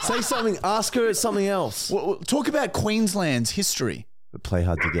 Say something. Ask her something else. Well, talk about Queensland's history. But play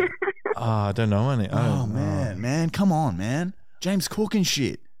hard to get. Oh, I don't know any. Oh, man. Come on, man. James Cook and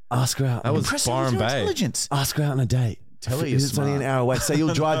shit. Ask her out. That was Impress her Byron with your Bay. intelligence. Ask her out on a date. Tell her If you're it's only an smart. hour away. Say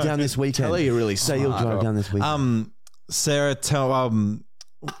you'll drive down this weekend. Tell her you're really Say you'll smart. drive down this weekend. Sarah, tell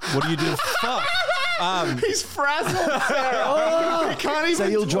what do you do? Fuck. He's frazzled, Sarah. He can't even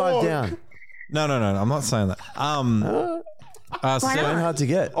Say you'll drive talk. down. No. I'm not saying that. Play Sarah, hard to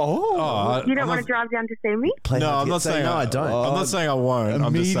get. You don't want to drive down to see me? Play No, hard to I'm get. not Say, saying no, I don't. I'm not saying I won't.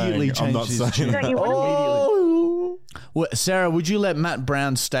 I'm just Immediately saying I'm not changes his saying. Don't you want Oh. Well, Sarah, would you let Matt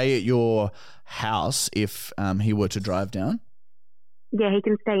Brown stay at your house if he were to drive down? to? Yeah, he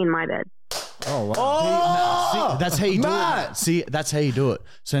can stay in my bed. Oh, wow. Oh, See, that's how you do it. Matt! Matt. See, that's how you do it.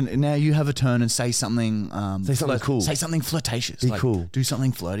 So now you have a turn and say something. Say something cool. Say something flirtatious. Be cool. Do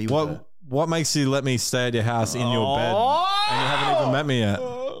something flirty. With her. What makes you let me stay at your house in your bed and you haven't even met me yet?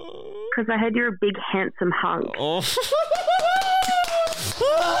 Because I heard you're a big, handsome hunk.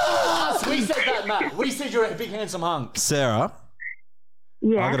 We said that, Matt. We said you're a big handsome hunk. Sarah,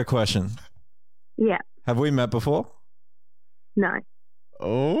 Yeah. I got a question. Yeah. Have we met before? No.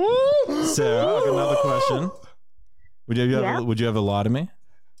 Oh, Sarah, I got another question. Yeah. Would you ever lie to me?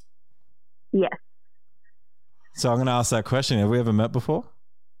 Yes. So I'm going to ask that question. Have we ever met before?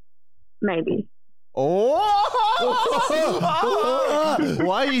 Maybe. Why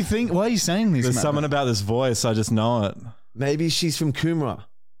are you saying this? There's Matt? something about this voice. I just know it. Maybe she's from Coomera.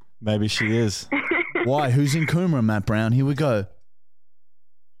 Maybe she is. Why? Who's in Coomera, Matt Brown? Here we go.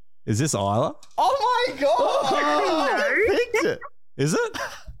 Is this Isla? Oh my god! Is it?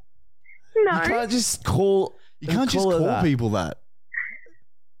 No. You can't just call. You can't just her call that. people that.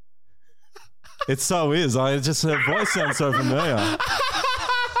 It so is. I just her voice sounds so familiar.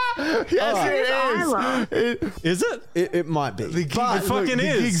 Yes, it is. Is it? It might be. The gig, It fucking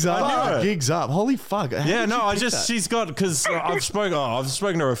is. Gig's I up. knew it. Gig's up. Holy fuck. How Yeah, did no, you I pick just that? she's got because I've spoken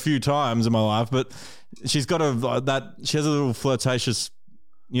to her a few times in my life, but she's got she has a little flirtatious,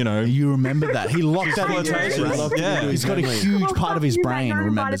 You remember that. He locked that into his flirtatious. brain. Yeah. He's got a Memory. huge part of his brain Not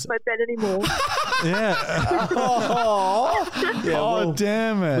remembers invited it. to my bed anymore. yeah. Yeah, well,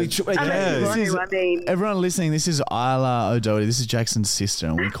 damn it. Everyone listening, this is Isla O'Doherty. This is Jackson's sister,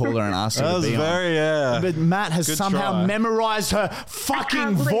 and we call her and ask her That to was be on. very But Matt has Good somehow try. memorized her fucking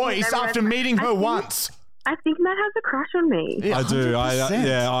can't believe he voice memorized after my- meeting her once. I think Matt has a crush on me. Yeah, I do.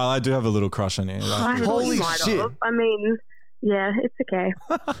 100%. I do have a little crush on you. I thought Holy you might shit. have. I mean, yeah, it's okay.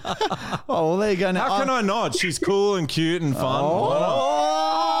 Oh, well, there you go. Now, How can I not? She's cool and cute and fun. Oh.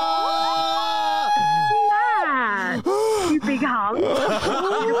 Matt. big hug.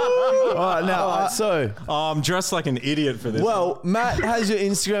 All right, now, All right, so, Oh, I'm dressed like an idiot for this. well, Matt has your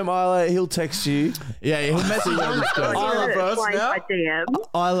Instagram, Isla. He'll text you. yeah, he'll message you on Instagram. Isla first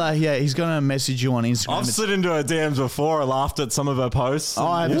now? Isla, yeah, he's going to message you on Instagram. I've slid into her DMs before. I laughed at some of her posts. So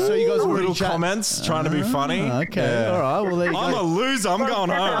you guys already little chat. comments trying to be funny. Okay, Yeah. all right. Well, there you I'm go. a loser. I'm going Step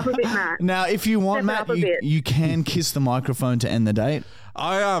it up a home. bit, Matt. Now, if you want, Step it Matt, up a bit. you can kiss the microphone to end the date.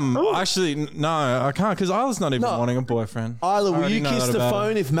 I actually no, I can't because I was not even wanting a boyfriend. Isla, I will already you know kiss that the about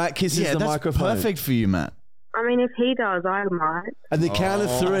phone it. if Matt kisses Yeah, the that's microphone? perfect for you, Matt. I mean, if he does, I might. And the count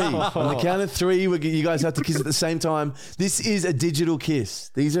of three. On the count of three, you guys have to kiss at the same time. This is a digital kiss.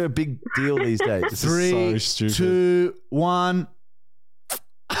 These are a big deal these days. This is so 3, stupid. 2, 1.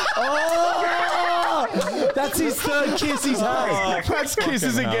 Oh! That's his third kiss he's had. Matt's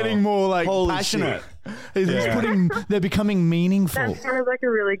kisses are hell. getting more like Holy passionate. Yeah. They're becoming meaningful. That sounded like a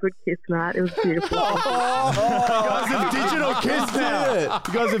really good kiss, Matt. It was beautiful. You guys have digital kiss now.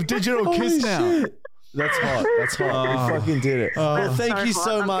 You guys have digital kiss now. Shit. That's hot. That's hot. We fucking did it. Well, thank so you hot.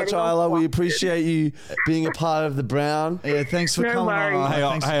 so I'm much, getting all Isla. We flustered. appreciate you being a part of the Brown. Yeah, thanks for No coming worries. on. Hey,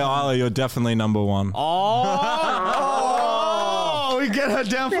 Thanks. hey, Isla, you're definitely number one. Oh, we get her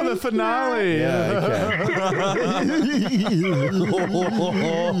down for the finale. Yeah, okay.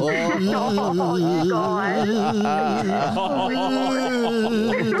 Oh, you guys.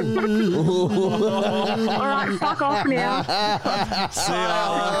 All right, fuck off now. See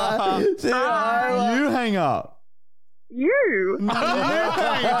ya. See ya, Isla. You hang up. You. Can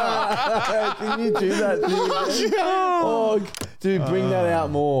you do that thing? Oh, dude, bring that out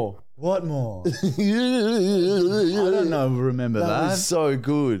more. What more? I That don't know. Remember that? was so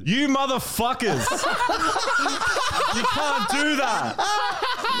good. You motherfuckers. You can't do that.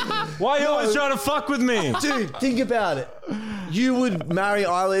 Why are you always trying to fuck with me? Dude, think about it. You would marry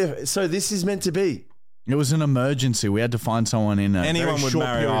Isla, so this is meant to be. It was an emergency. We had to find someone in a Anyone very would short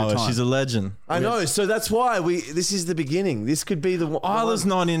marry period of Isla. time. She's a legend. I know, so that's why this is the beginning. This could be the one. Isla's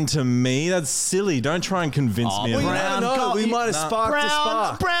not into me. That's silly. Don't try and convince me. Well, of you that. never know. We might have sparked a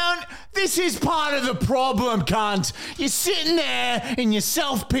spark. Brown, this is part of the problem, cunt. You're sitting there in your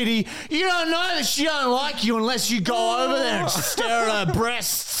self-pity. You don't know that she don't like you unless you go over there and stare at her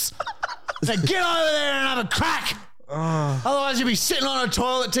breasts. So get over there and have a crack. Otherwise you'll be sitting on a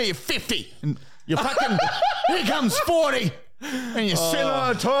toilet till you're 50. And you're fucking, here comes 40. And you're sitting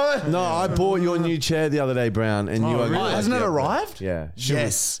on a toilet. No, I bought your new chair the other day, Brown, and you are really? like, Hasn't it yeah, arrived? Yeah.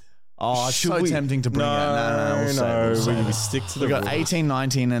 Yes. Oh, it's should so we- tempting to bring it. No, we'll save it. We stick to the We got rules. 18,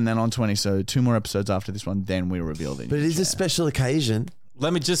 19, and then on 20. So 2 more episodes after this one, then we reveal the But new it is a chair. special occasion,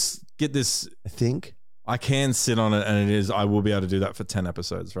 Let me just get this. I think. I can sit on it, and I will be able to do that for 10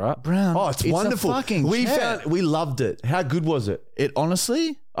 episodes, right? Brown. Oh, it's wonderful. A fucking chair. We loved it. How good was it? It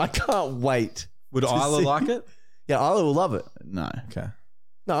honestly, I can't wait. Would to Isla see- like it? Yeah, Isla will love it. no. Okay.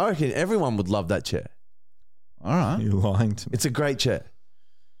 No, I reckon everyone would love that chair. All right. You're lying to me. It's a great chair.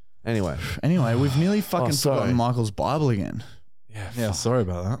 Anyway, Anyway, we've nearly fucking sorry. forgotten Michael's Bible again. Yeah, sorry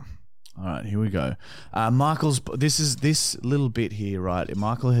about that. All right, here we go. Michael's. This little bit here, right?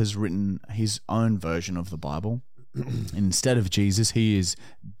 Michael has written his own version of the Bible. Instead of Jesus, he is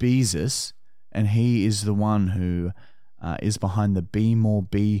Beezus, and he is the one who is behind the Be More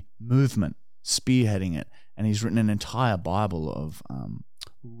Be movement, spearheading it. And he's written an entire Bible of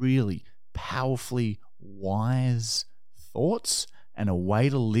really powerfully wise thoughts and a way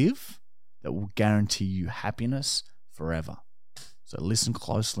to live that will guarantee you happiness forever. So listen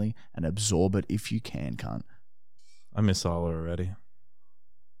closely and absorb it if you can, cunt. I miss Isla already.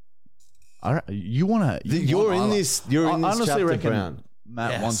 You want to... you're in this. You're in I this honestly chapter, reckon Brown.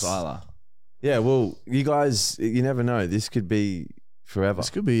 Matt Yes. wants Isla. Yeah, well, you guys, you never know. This could be forever. This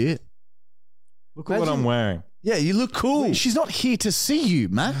could be it. Look at what Imagine- I'm wearing. Yeah, you look cool. Wait, she's not here to see you,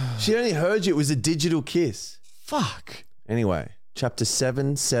 Matt. She only heard you. It was a digital kiss. Fuck. Anyway, chapter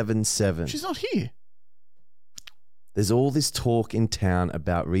 777. She's not here. There's all this talk in town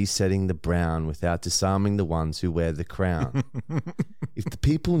about resetting the brown without disarming the ones who wear the crown. If the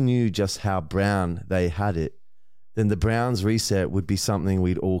people knew just how brown they had it, then the Browns reset would be something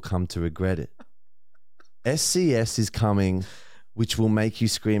we'd all come to regret it. SCS is coming, which will make you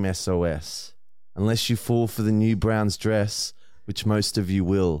scream SOS. Unless you fall for the new Browns dress, which most of you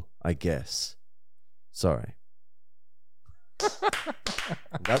will, I guess. Sorry.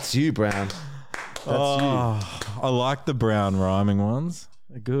 That's you, Brown. That's I like the brown rhyming ones.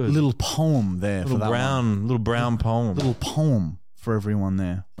 They're good. Little poem there for that one. Little brown poem. Little poem for everyone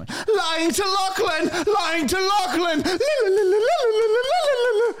there. Lying to Lachlan, lying to Lachlan,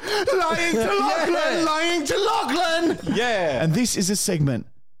 lying to Lachlan, lying to Lachlan. Yeah. And this is a segment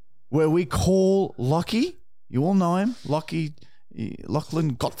where we call Lockie You all know him, Lachlan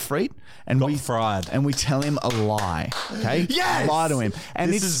Gottfried, and we tell him a lie. Okay, lie to him,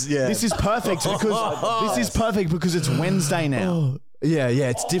 and this is perfect because it's Wednesday now. Yeah,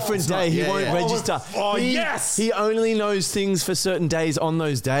 it's different day. He won't register. He only knows things for certain days on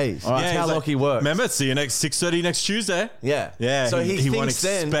those days. That's how Lockie works. Remember, see you next 6:30 next Tuesday. Yeah. So he won't thinks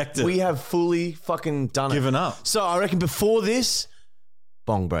then expect it. we have fully fucking done Given up. So I reckon before this,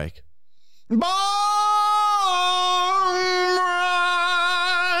 bong break.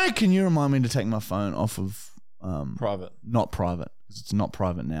 Can you remind me to take my phone off of Private? Not private, because it's not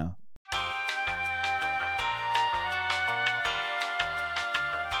private now.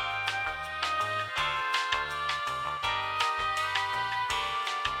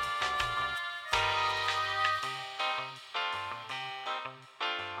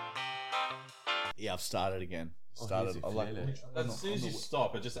 Yeah, I've started again. As soon as you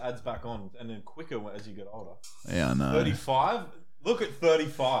stop, it just adds back on, and then quicker as you get older. Yeah, I know. 35. Look at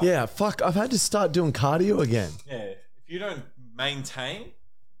 35. Yeah, fuck. I've had to start doing cardio again. Yeah. If you don't maintain,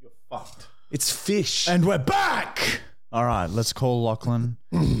 you're fucked. It's fish. And we're back. All right, let's call Lachlan.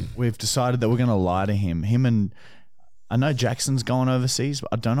 We've decided that we're going to lie to him. I know Jackson's going overseas, but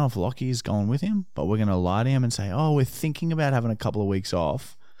I don't know if Lockie is going with him, but we're going to lie to him and say, oh, we're thinking about having a couple of weeks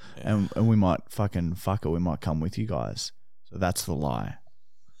off. Yeah. And we might fucking fuck it. We might come with you guys. So that's the lie.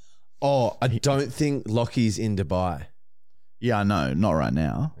 Oh, I don't think Lockie's in Dubai. Yeah, no, not right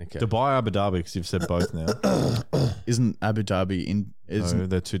now. Okay. Dubai, Abu Dhabi, because you've said both now. Isn't Abu Dhabi in? No,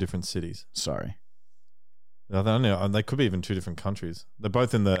 they're two different cities. Sorry. They could be even two different countries. They're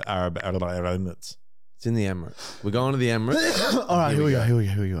both in the Arab Emirates. It's in the Emirates. We're going to the Emirates. All right, here we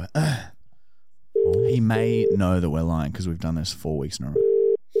go. He may know that we're lying because we've done this 4 weeks in a row.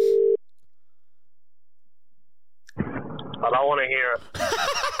 I don't want to hear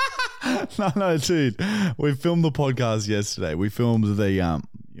it. No, dude. We filmed the podcast yesterday. We filmed the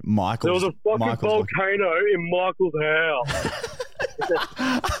Michael's. There was a fucking volcano in Michael's house.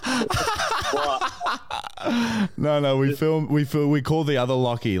 No. We called the other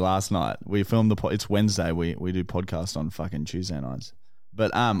Lockie last night. We filmed it's Wednesday. We do podcast on fucking Tuesday nights.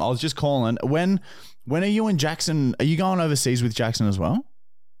 But I was just calling. When are you and Jackson? Are you going overseas with Jackson as well?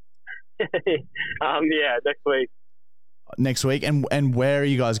 Yeah, next week. Next week, and where are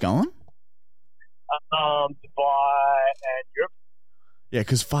you guys going? Dubai and Europe. Yeah,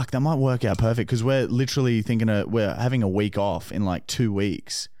 because fuck, that might work out perfect. Because we're literally thinking we're having a week off in like 2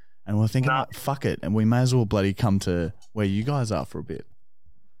 weeks, and we're thinking, fuck it, and we may as well bloody come to where you guys are for a bit.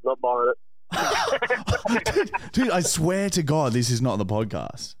 Not buying it. Dude, I swear to God, this is not the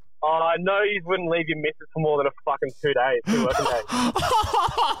podcast. Oh, I know you wouldn't leave your missus for more than a fucking 2 days, 2 working days.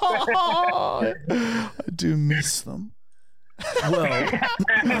 I do miss them. Well,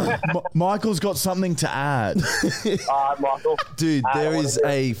 Michael's got something to add. Michael. Dude, there is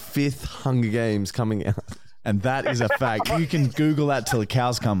a 5th Hunger Games coming out. And that is a fact. You can Google that till the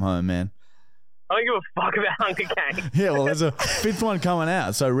cows come home, man. I don't give a fuck about Hunger Games. Yeah, well, there's a 5th one coming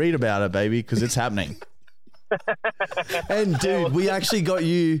out, so read about it, baby, because it's happening. And, dude, we actually got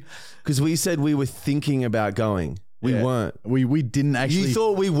you because we said we were thinking about going. We weren't. We didn't actually. You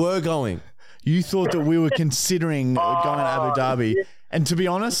thought we were going. You thought that we were considering going to Abu Dhabi. And to be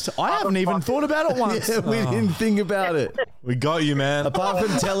honest, I haven't even thought about it once. Yeah, we didn't think about it. We got you, man. Apart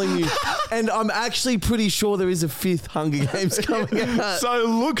from telling you. And I'm actually pretty sure there is a 5th Hunger Games coming out. So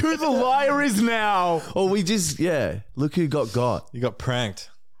look who the liar is now. Or we just, look who got. You got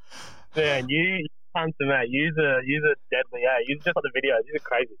pranked. Man, you punch them out. Use a deadly, Use just like the videos. You're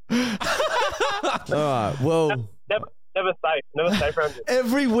crazy. All right, well. Never safe around you.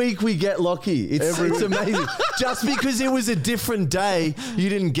 Every week we get Lockie. It's amazing. Just because it was a different day, you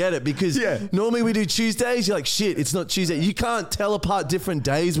didn't get it. Because normally we do Tuesdays, you're like, shit, it's not Tuesday. You can't tell apart different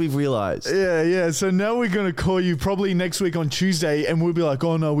days, we've realized. Yeah. So now we're going to call you probably next week on Tuesday, and we'll be like,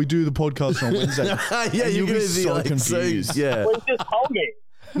 oh no, we do the podcast on Wednesday. Yeah, you're going to be so like, confused. Yeah. Well, just told me.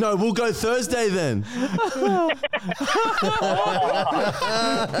 No, we'll go Thursday then.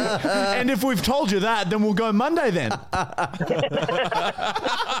 And if we've told you that, then we'll go Monday then.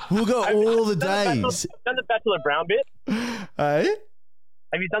 We'll go all the days. Done the Bachelor Brown bit? Hey?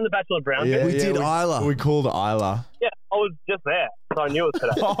 Have you done the Bachelor Brown Yeah, bit? We did Isla. We called Isla. Yeah, I was just there, so I knew it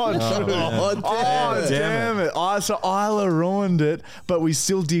today. Damn it. So Isla ruined it, but we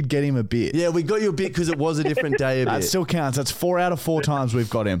still did get him a bit. Yeah, we got you a bit because it was a different day a bit. That still counts. That's 4 out of 4 times we've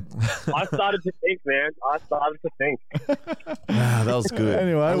got him. I started to think, man. That was good.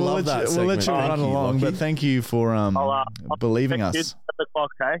 Anyway, we'll let you run along, but thank you for believing us.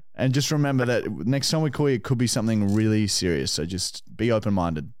 Okay. And just remember that next time we call you, it could be something really serious. So just be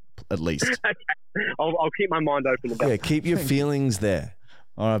open-minded, at least. Okay. I'll keep my mind open about Yeah, it. keep your feelings there.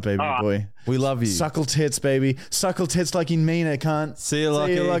 All right, baby All right. boy. We love you. Suckle tits, baby. Suckle tits like in Mina, cunt. See you,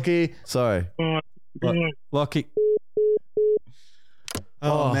 Lucky. See you, Lucky. Sorry. Lucky.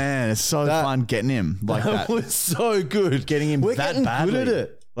 Oh, man, it's so fun getting him like that. That was so good. Getting him We're that getting badly. good at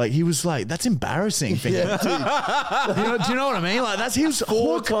it. Like, he was like, that's embarrassing for him. Do you know what I mean? Like, he was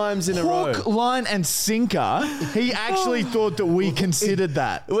Four times in a row. hook, line, and sinker. He actually thought that we considered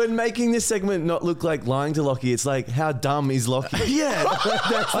that. We're making this segment not look like lying to Lockie. It's like, how dumb is Lockie? Yeah. That's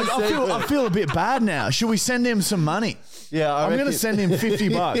the Like, I segment. feel a bit bad now. Should we send him some money? Yeah, I'm going to send him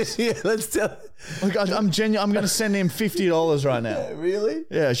 $50. Yeah, let's tell. Like, I'm going to send him $50 right now. Really?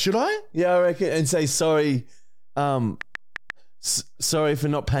 Yeah, should I? Yeah, I reckon. And say sorry. Sorry for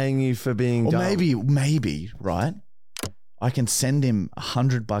not paying you for being Or dumb. maybe, right? I can send him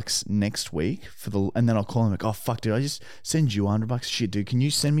 $100 next week and then I'll call him like, oh fuck, did I just send you $100? Shit, dude, can you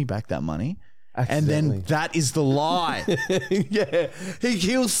send me back that money? And Accidentally. then that is the lie. Yeah,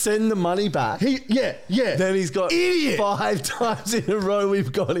 he'll send the money back. Yeah. Then he's got Idiot. 5 times in a row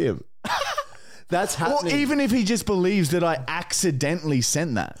we've got him. That's Or happening. even if he just believes that I accidentally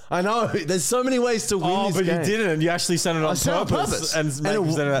sent that. I know. There's so many ways to win Oh, this but game. you didn't. You actually sent it on sent it on purpose. purpose. And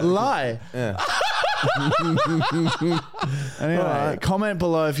make it Lie. Yeah. Anyway, comment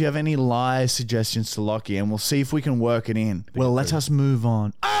below if you have any lie suggestions to Lockie and we'll see if we can work it in. Well, let us move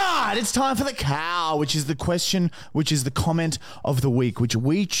on. It's time for the cow, which is the question, which is the comment of the week, which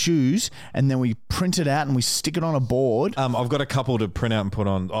we choose and then we print it out and we stick it on a board. I've got a couple to print out and put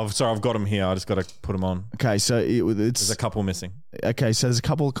on. Oh, sorry, I've got them here. I just got to put them on. Okay, so it's There's a couple missing. okay. So there's a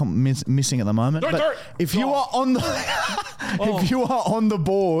couple missing at the moment. But if you are on the if you are on the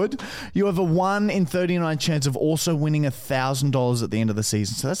board, you have a 1 in 39 chance of also winning $1,000 at the end of the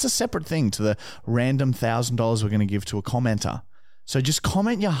season. So that's a separate thing to the random $1,000 we're going to give to a commenter. So just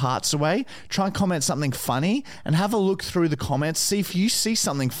comment your hearts away. Try and comment something funny and have a look through the comments. See if you see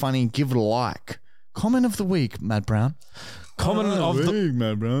something funny, give it a like. Comment of the week, Matt Brown. Comment of the week,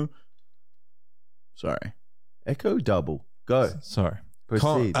 Matt Brown. Sorry. Echo double. Go. Sorry.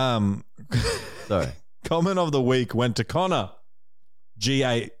 Proceed. Sorry. Comment of the week went to Connor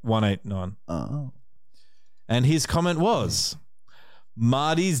G8189. Oh. And his comment was,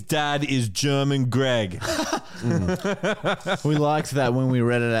 Marty's dad is German Greg. We liked that when we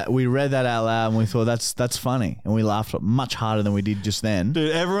read it. We read that out loud and we thought that's funny, and we laughed much harder than we did just then.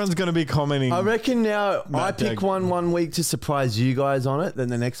 Dude, everyone's going to be commenting. I reckon now I pick Dag. one week to surprise you guys on it. Then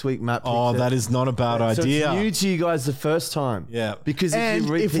the next week Matt picks Oh, it. that is not a bad So idea. it's new to you guys the first time. Yeah. Because And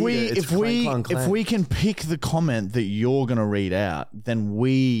if you repeat if we can pick the comment that you're going to read out, then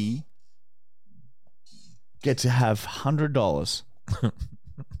we get to have $100.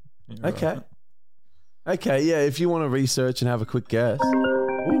 Okay, yeah, if you want to research and have a quick guess.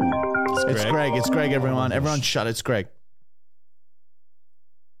 It's Greg. It's Greg. Everyone, shut. It's Greg.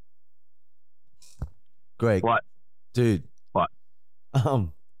 Greg. What? Dude. What?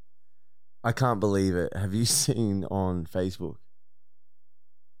 I can't believe it. Have you seen on Facebook?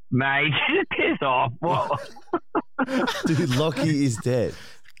 Mate, piss off. What? Dude, Lockie is dead.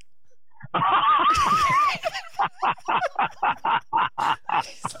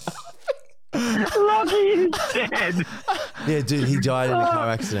 Lockie is dead. Yeah, dude, he died in a car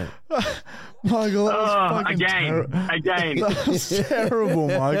accident. Michael, that was fucking Again. That was terrible,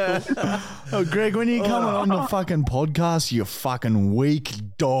 Michael. Oh, Greg, when are you coming on the fucking podcast, you fucking weak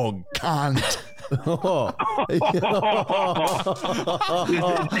dog cunt?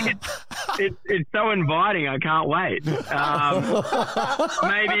 It's so inviting. I can't wait.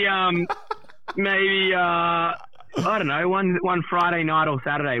 Maybe I don't know, one Friday night or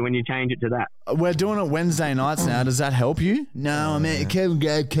Saturday when you change it to that. We're doing it Wednesday nights now. Does that help you? No, I'm at Kevin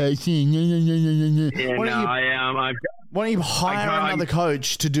Gay coaching. Yeah, Why don't you hire another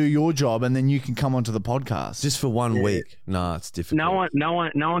coach to do your job and then you can come onto the podcast? Just for 1 week. Nah, it's difficult. no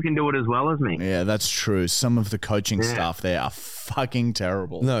one can do it as well as me. Yeah, that's true. Some of the coaching staff there are fucking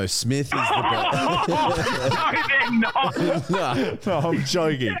terrible. No, Smith is the best. No, they're not. No, I'm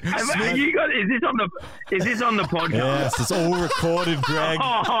joking. Is this on the podcast? Yes, it's all recorded, Greg.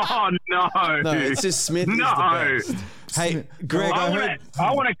 Oh no! No, it's just Smith is No. the best. Hey, Greg, I heard.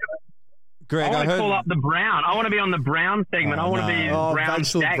 I want Greg, I to heard. call up the Brown. I want to be on the Brown segment. I want to be Brown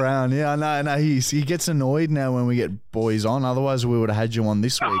Bachelor Stag. Brown. Yeah, I know. He gets annoyed now when we get boys on. Otherwise, we would have had you on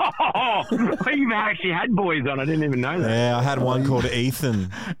this week. Oh, you've actually had boys on. I didn't even know that. Yeah, I had one called Ethan.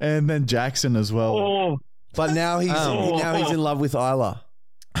 And then Jackson as well. Oh, But now he's in love with Isla,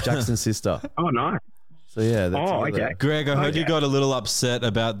 Jackson's sister. oh no. So yeah, that's all okay. that. Greg, I heard you Okay. got a little upset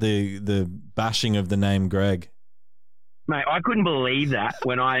about the bashing of the name Greg. Mate, I couldn't believe that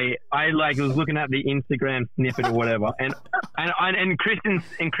when I like was looking at the Instagram snippet or whatever, and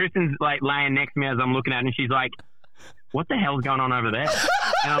Kristen's like laying next to me as I'm looking at it, and she's like, "What the hell's going on over there?"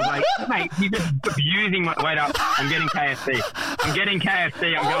 And I was like, "Mate, you're just abusing my." Wait up, I'm getting KFC.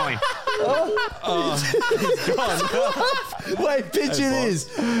 I'm going. He's gone. Wait, picture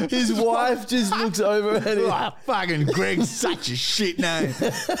this. His wife just looks over at him. Oh, fucking Greg's such a shit name.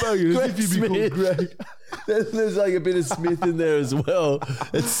 Greg Smith. Greg. There's like a bit of Smith in there as well.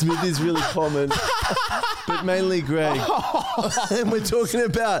 And Smith is really common, but mainly Greg. And we're talking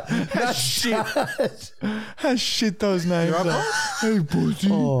about that shit. How shit those names are. Hey, Bossy.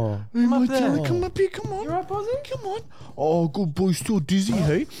 Hey, my Jerry, come up here. Come on. You're right, Bossy? Come on. Oh, good boy. Still dizzy,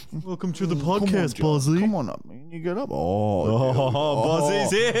 hey? Welcome to the podcast, Bosley. Come on up, man. You get up.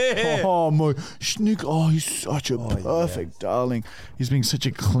 Bossy's here. Oh, my Schnick. Oh, he's such a perfect darling. He's being such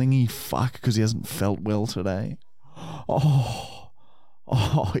a clingy fuck because he hasn't felt well today. Oh,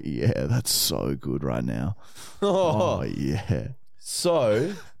 yeah. That's so good right now. Oh yeah.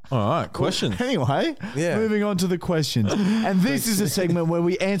 So, all right, questions. Anyway, moving on to the questions. And this is a segment where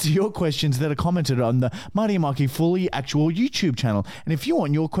we answer your questions that are commented on the Marty and Mikey Fully actual YouTube channel. And if you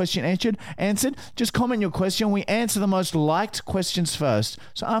want your question answered, just comment your question. We answer the most liked questions first.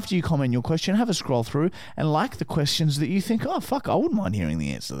 So after you comment your question, have a scroll through and like the questions that you think, oh, fuck, I wouldn't mind hearing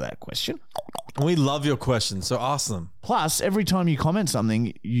the answer to that question. We love your questions, so ask them. Plus, every time you comment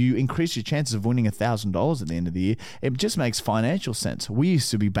something, you increase your chances of winning $1,000 at the end of the year. It just makes financial sense. We used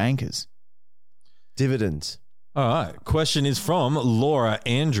to be bankers. Dividends. All right. Question is from Laura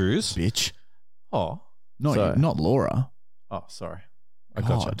Andrews. Bitch. Oh. Not Laura. Oh, sorry. I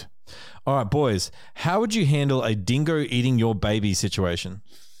got God. you. All right, boys. How would you handle a dingo eating your baby situation?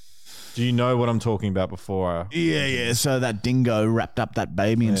 Do you know what I'm talking about before? Yeah. So that dingo wrapped up that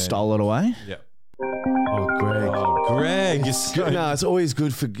baby and stole it away? Yep. Oh, Greg. Greg. No, it's always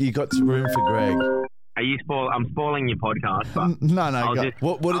good for you. Got room for Greg. Are you I'm spoiling your podcast, but No.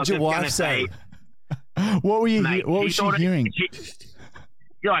 What did your wife say? What were you? Mate, what was she hearing? She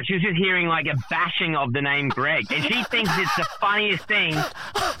was just hearing like a bashing of the name Greg, and she thinks it's the funniest thing.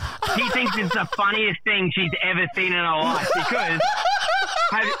 She thinks it's the funniest thing she's ever seen in her life because.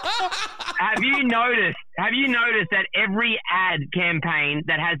 Have you noticed that every ad campaign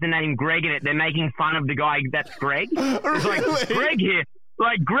that has the name Greg in it, they're making fun of the guy that's Greg? It's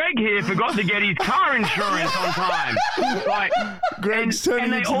like Greg here forgot to get his car insurance on time. Like Greg's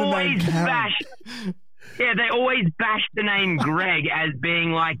turning into the name Karen. Yeah, they always bash the name Greg as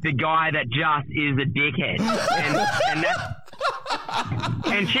being like the guy that just is a dickhead,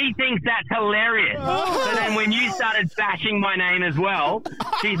 and she thinks that's hilarious. So then when you started bashing my name as well,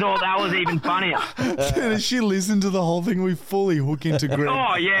 she thought that was even funnier. Did she listen to the whole thing? We fully hook into Greg.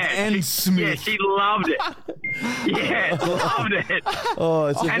 Oh, yeah. And Smith. Yeah, she loved it. Yeah, loved it. Oh,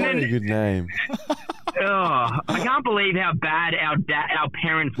 it's a very good name. Oh, I can't believe how bad our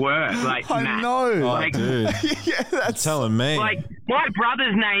parents were. Like, I Matt. know. Like, dude. Yeah, that's telling me. Like, my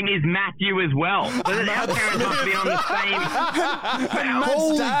brother's name is Matthew as well. So our parents must be on the same. And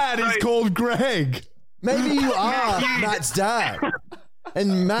Matt's dad is called Greg. Maybe you are Matt's dad.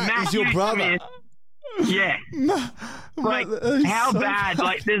 And Matt is your brother. Smith. Yeah. Like, how bad?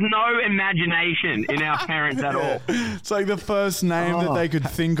 Like, there's no imagination in our parents at all. It's like the first name that they could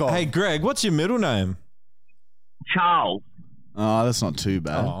think of. Hey, Greg, what's your middle name? Charles. Oh, that's not too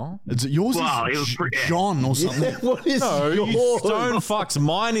bad. Oh. It's yours is John or something. What is You yours? stone fucks.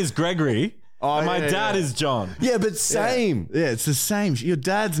 Mine is Gregory. And my dad is John. Yeah, but same. Yeah, it's the same. Your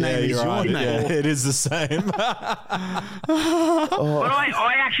dad's name is you're your right. name. Yeah, it is the same. But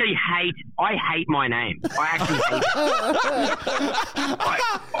I actually hate my name. I actually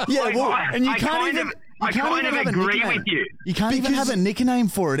hate it. And you can't even have a agree nickname. with you. You can't even have a nickname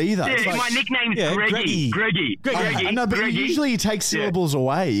for it either. Yeah, It's like, my nickname's Greggy. Greggy. I know, but Greggy. usually you take syllables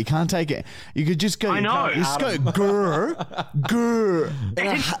away. You can't take it. You could just go. I know. You just go grr, grr.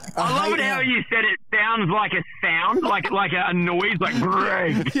 I love it how you said it sounds like a sound, like a noise, like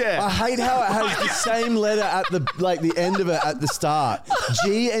Greg. Yeah. I hate how it has the same letter at the end of it at the start.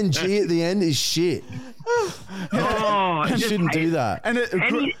 G and G at the end is shit. Oh, You shouldn't do that. And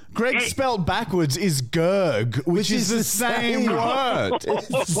Greg spelled backwards is Gerg, which is the same word.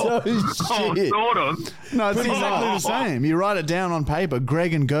 It's so shit. Sort of. No, it's exactly the same. You write it down on paper.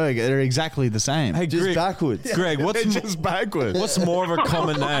 Greg and Gerg, they're exactly the same. Hey, Just Greg, backwards. Greg, They're just backwards. what's more of a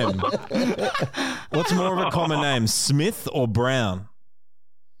common name? What's more of a common name, Smith or Brown?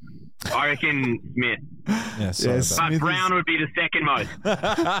 I reckon Smith. Yeah, sorry Yes. about But Brown would be the second most.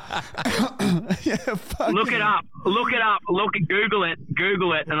 Yeah, fuck. Look it up.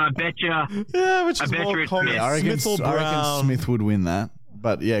 Google it, and I bet you. Yeah, which I is bet more you it's common. Smith. I reckon, Smith or I reckon Brown. Smith would win that.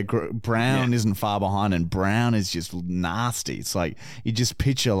 But yeah, Brown isn't far behind, and Brown is just nasty. It's like you just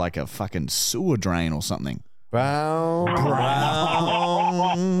picture like a fucking sewer drain or something. Brown.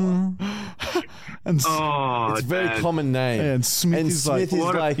 And Oh, It's a very Dad. common name. and Smith is Smith like,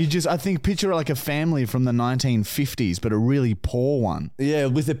 is like, you just, I think, picture like a family from the 1950s, but a really poor one. yeah,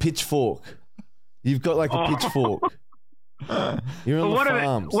 with a pitchfork. You've got like a pitchfork. You're on But the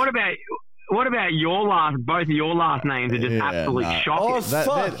farms. what about your both of your last names are just Yeah, absolutely no. shocking. Oh,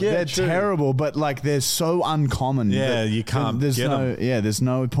 fuck, yeah, they're true. terrible, but like they're so uncommon. Yeah, that you can't There's get no, 'em. there's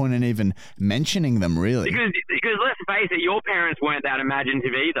no point in even mentioning them, really. Because let's face it, your parents weren't that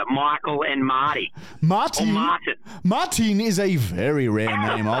imaginative either. Michael and Marty. Or Martin. Martin. Martin is a very rare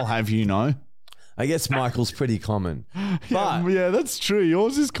name. I'll have you know. I guess Michael's pretty common. But Yeah, that's true.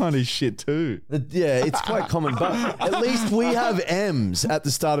 Yours is kind of shit too. yeah, it's quite common. But at least we have M's at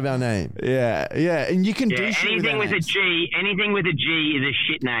the start of our name. Yeah, and you can do Yeah, shit anything with a names. G is a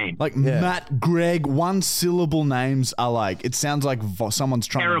shit name. Like Yeah. Matt, Greg, one syllable names are like, it sounds like someone's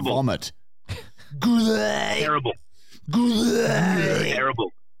trying Terrible. to vomit. Greg. Terrible. Greg.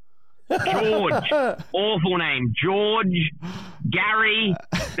 Terrible. George. Awful name. George. Gary.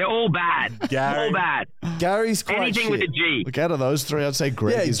 They're all bad. Gary. All bad. Gary's quite Anything shit. with a G. Look, out of those three, I'd say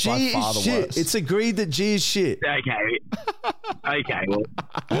Greg Yeah, is by G far is the shit. worst. It's agreed that G is shit. Okay, well,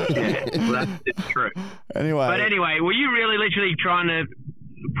 yeah, well it's true. Anyway. But anyway, were you really literally trying to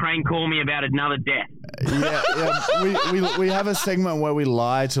prank call me about another death? yeah, we have a segment where we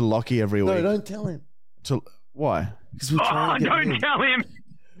lie to Lockie every week. No, don't tell him. Why? Because we'll Oh, try and get don't you. tell him.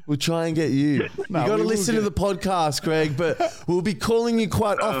 We'll try and get you. No, you got we to will listen to get- the podcast, Greg, but we'll be calling you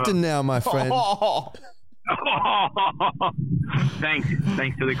quite often now, my friend.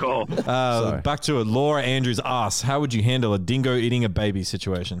 Thanks for the call. Sorry. Back to it. Laura Andrews asks, how would you handle a dingo eating a baby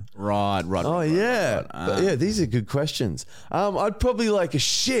situation? Right. Oh, yeah. But yeah, these are good questions. I'd probably like a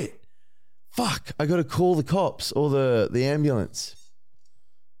shit. Fuck, I got to call the cops or the ambulance.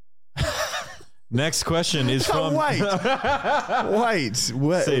 Next question is from... Wait. See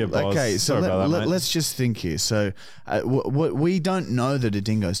you, boss. Okay, so Sorry about that, mate. let's just think here. So we don't know that a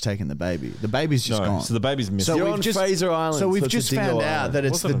dingo's taken the baby. The baby's just No, gone. so the baby's missing. You're we've on just- Fraser Island. So we've it's a just dingo found out island. that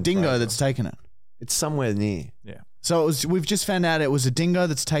it's Wasn't the in dingo Fraser. that's taken it. It's somewhere near. Yeah. So we've just found out it was a dingo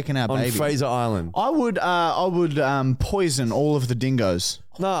that's taken our On baby. Fraser Island. I would poison all of the dingoes.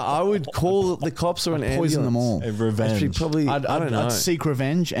 No, I would call the cops or an ambulance. Poison them all. A revenge. Actually, probably, I don't know. I'd seek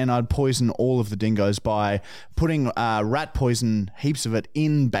revenge, and I'd poison all of the dingoes by putting rat poison, heaps of it,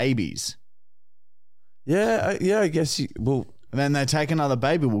 in babies. Yeah, I guess you. Well, And then they take another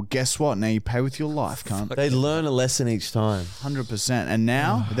baby. Well, guess what? Now you pay with your life, cunt. they learn a lesson each time. 100%. And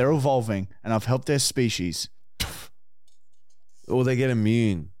now they're evolving, and I've helped their species. Or they get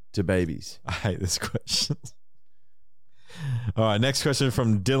immune to babies. I hate this question. All right, next question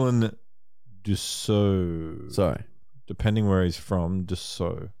from Dylan Dussault. Sorry. Depending where he's from,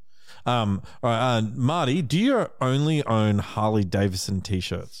 Dussault. All right, Marty, do you only own Harley Davidson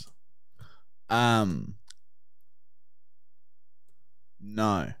t-shirts?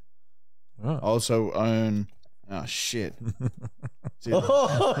 No. Oh. I also own. Oh shit.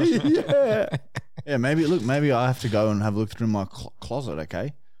 Oh, yeah. Yeah, maybe I have to go and have a look through my closet.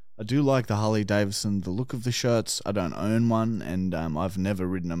 Okay, I do like the Harley Davidson, the look of the shirts. I don't own one, and I've never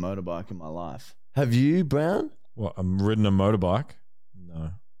ridden a motorbike in my life. Have you, Brown? What, I'm ridden a motorbike?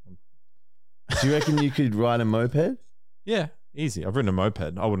 No. Do you reckon you could ride a moped? Yeah, easy. I've ridden a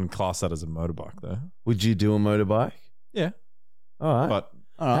moped. I wouldn't class that as a motorbike, though. Would you do a motorbike? Yeah. All right. But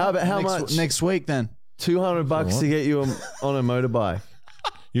All right, How about- how much? next week then? $200 to get you on a motorbike.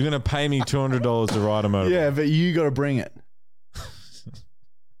 you're going to pay me $200 to ride a motorbike. Yeah, but you got to bring it.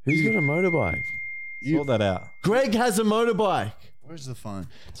 Who's got a motorbike? Sort that out. Greg has a motorbike. Where's the phone?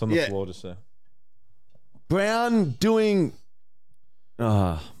 It's on the Yeah. floor just there. Brown doing.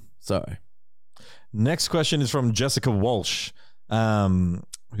 Sorry. Next question is from Jessica Walsh,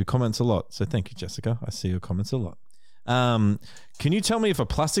 who comments a lot. So thank you, Jessica. I see your comments a lot. Can you tell me if a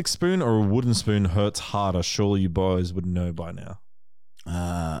plastic spoon or a wooden spoon hurts harder? Surely you boys would know by now.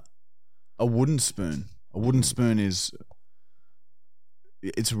 A wooden spoon. A wooden spoon is.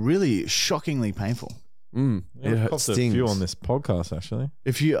 It's really shockingly painful. It We've copped a stings. few on this podcast, actually.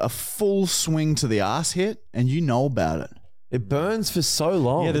 If you a full swing to the ass hit and you know about it, It burns for so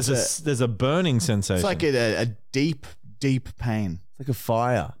long. Yeah, there's a burning sensation. it's like a deep, deep pain It's like a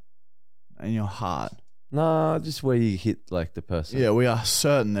fire. in your heart. Nah, just where you hit like the person. Yeah, we are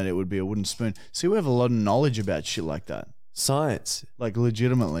certain that it would be a wooden spoon. See, we have a lot of knowledge about shit like that. Science. Like,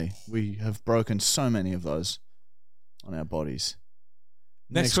 legitimately, we have broken so many of those on our bodies.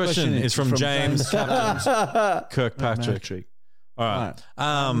 Next question is from James Kirkpatrick. All right.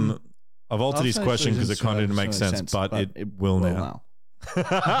 I've altered his question because it kind of didn't make sense, but it will now.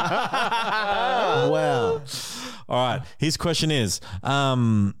 Wow. All right. His question is,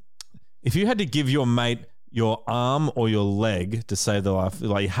 if you had to give your mate your arm or your leg to save their life,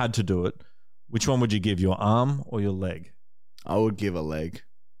 like you had to do it, which one would you give, your arm or your leg? I would give a leg.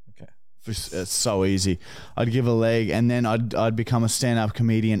 Okay. It's so easy. I'd give a leg, and then I'd become a stand-up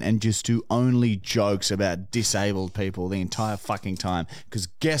comedian and just do only jokes about disabled people the entire fucking time. Because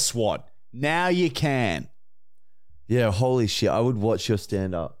guess what? Now you can. Yeah, holy shit. I would watch your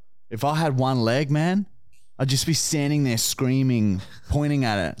stand-up. If I had one leg, man, I'd just be standing there screaming, pointing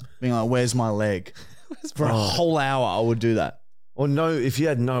at it, being like, where's my leg? For a whole hour, I would do that. Or no, if you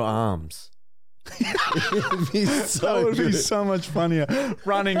had no arms. It'd be so That would be good. so much funnier.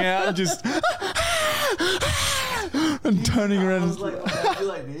 Running out and just and turning around. I'd be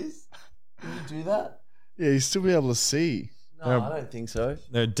like this. Can you do that? Yeah, you still be able to see. No, I don't think so.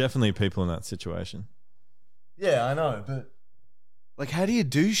 There are definitely people in that situation. Yeah, I know, but Like, how do you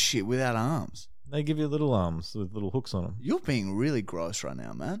do shit without arms? They give you little arms with little hooks on them. You're being really gross right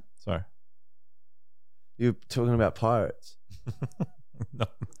now, man. Sorry. you're talking about pirates. No.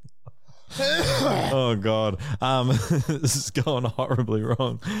 Oh God. This is going horribly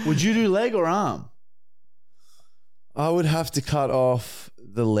wrong. Would you do leg or arm? I would have to cut off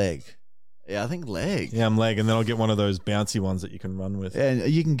the leg. Yeah, I think leg. Yeah, I'm leg, and then I'll get one of those bouncy ones that you can run with. Yeah,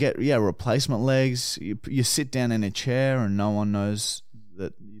 you can get replacement legs. You sit down in a chair and no one knows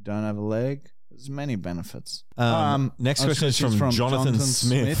that you don't have a leg. There's many benefits. Next question is from Jonathan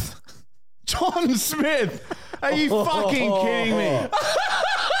Smith. John Smith, are you fucking kidding me?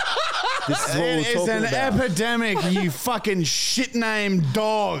 This is what we're It's talking an about. epidemic, you fucking shit-named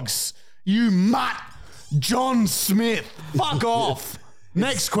dogs. You mutt. John Smith. Fuck off.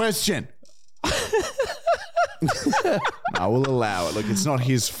 Next question. I will allow it. Look, it's not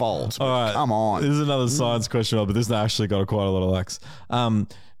his fault. All right. Come on. This is another science question, but this actually got quite a lot of likes.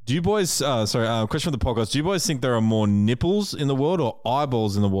 Do you boys, question from the podcast, do you boys think there are more nipples in the world or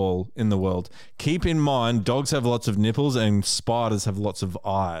eyeballs in the world? Keep in mind, dogs have lots of nipples and spiders have lots of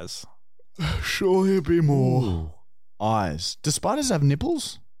eyes. Sure, he'll be more. Eyes. Do spiders have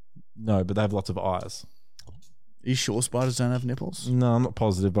nipples? No, but they have lots of eyes. Are you sure spiders don't have nipples? No, I'm not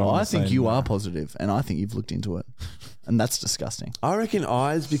positive, but I think you are positive, and I think you've looked into it. And that's disgusting. I reckon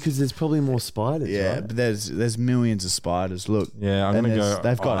eyes because there's probably more spiders. Yeah, right? but there's millions of spiders. Look. Yeah, I'm and going to go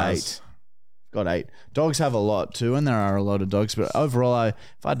they've got eyes. 8. Got 8. Dogs have a lot too, and there are a lot of dogs. But overall, if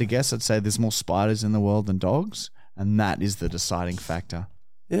I had to guess, I'd say there's more spiders in the world than dogs, and that is the deciding factor.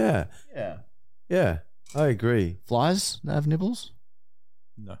 Yeah. Yeah. Yeah. I agree. Flies that have nipples?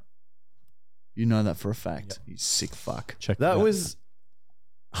 No. You know that for a fact. You sick fuck. Check That out. was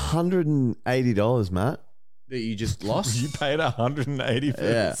 $180, Matt. That you just lost? You paid $180 for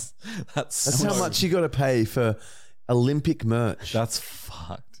Yeah. this. That's That's so- how much you got to pay for Olympic merch. That's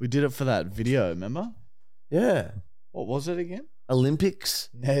fucked. We did it for that video, remember? Yeah. What was it again? Olympics.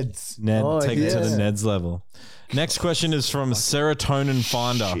 Neds. Ned, Oh, take it to the yeah. Ned's level. Next question is from Serotonin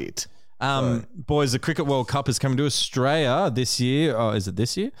Finder. Shit. Boys, the Cricket World Cup is coming to Australia this year. Oh, is it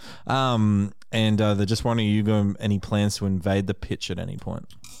this year? And they're just wondering, are you going any plans to invade the pitch at any point?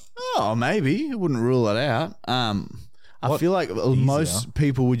 Oh, maybe. I wouldn't rule it out. I feel like most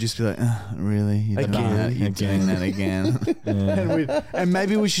people would just be like, really? You're doing Again. that? You're doing that again. and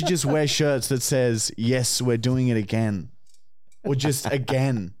maybe we should just wear shirts that says, yes, we're doing it again. Or just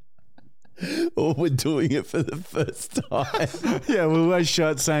again. Or we're doing it for the first time. Yeah, we'll wear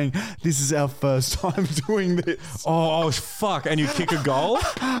shirts saying, this is our first time doing this. Oh, fuck. And you kick a goal?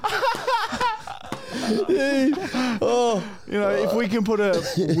 You know, if we can put a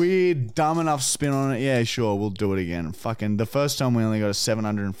weird, dumb enough spin on it, yeah, sure, we'll do it again. Fucking the first time we only got a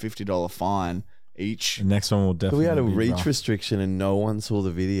 $750 fine each. The next one will definitely We had a be reach rough. restriction and no one saw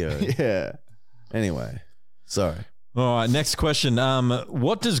the video. Yeah. Anyway, sorry. All right, next question.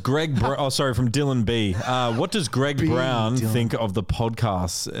 What does Greg... from Dylan B. What does Greg Brown think of the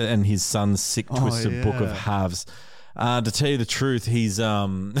podcast and his son's sick, twisted book of halves? To tell you the truth, he's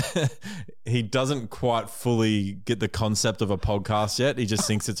he doesn't quite fully get the concept of a podcast yet. He just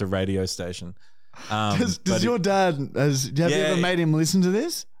thinks it's a radio station. Does your dad... have you ever made him listen to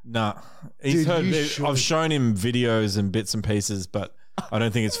this? No, he's Dude, heard. you should. I've shown him videos and bits and pieces, but I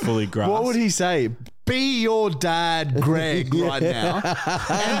don't think it's fully grasped. What would he say? Be your dad, Greg, right now,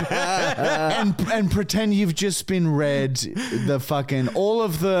 and pretend you've just been read the fucking all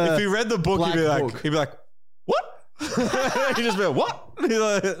of the. If he read the book, Black Book. he'd be like, what? He'd just be like, what? He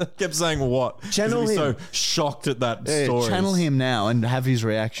like, kept saying what? Channel He'd be him. so shocked at that Yeah, story. channel him now and have his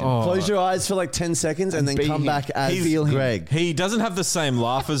reaction. Close your eyes for like 10 seconds and then be come him. back as Feel him. Greg. He doesn't have the same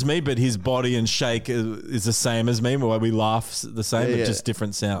laugh as me, but his body and shake is the same as me. Where we laugh the same, Yeah, but just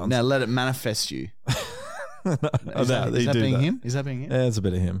different sounds. Now let it manifest you. Is that being him? Is that being him? Yeah, it's a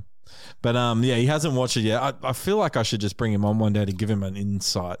bit of him. But yeah, he hasn't watched it yet. I feel like I should just bring him on one day to give him an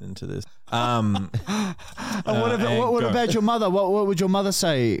insight into this. And what about your mother? What would your mother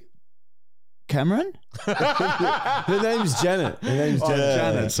say? Cameron? Her name's Janet.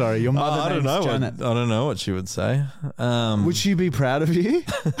 Janet. Sorry, your mother. I don't know. I don't know what she would say. Would she be proud of you?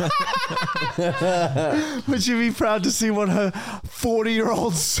 Would she be proud to see what her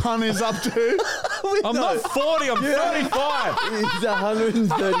 40-year-old son is up to? I'm not 40. I'm 35. He's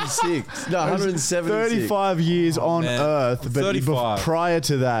 136. No, 176. 35 years on man. Earth, but 35. prior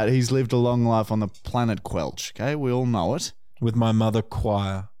to that, he's lived a long life on the planet Quelch. Okay, we all know it. With my mother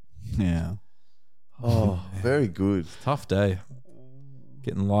choir. Yeah. Oh, very good. Tough day.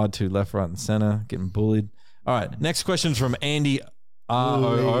 Getting lied to left, right, and center. Getting bullied. All right. Next question from Andy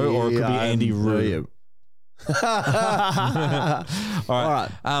ROO, or it could be Andy Roo. All right.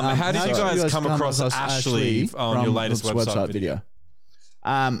 How did you guys come across Ashley on your latest website video?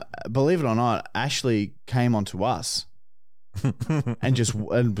 Believe it or not, Ashley came onto us and just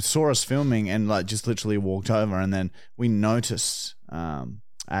saw us filming and like just literally walked over, and then we noticed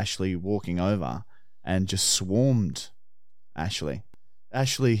Ashley walking over and just swarmed Ashley.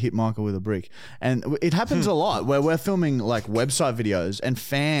 Ashley hit Michael with a brick. And it happens a lot where we're filming like website videos and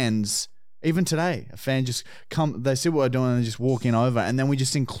fans, even today, a fan just they see what we're doing and just walk in over, and then we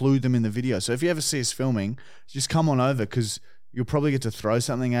just include them in the video. So if you ever see us filming, just come on over because you'll probably get to throw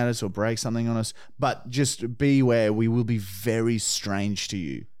something at us or break something on us. But just beware, we will be very strange to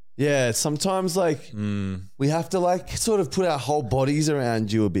you. Yeah, sometimes like we have to like sort of put our whole bodies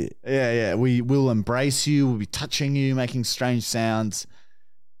around you a bit. Yeah. We will embrace you. We'll be touching you, making strange sounds.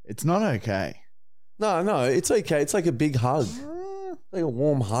 It's not okay. No, it's okay. It's like a big hug. Like a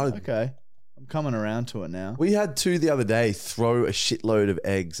warm hug. Okay. I'm coming around to it now. We had two the other day throw a shitload of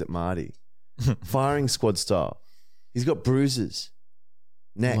eggs at Marty. Firing squad style. He's got bruises.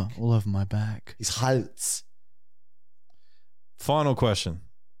 Neck. All over my back. His hurts. Final question.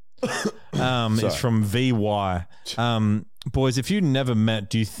 It's from VY. Boys, if you never met,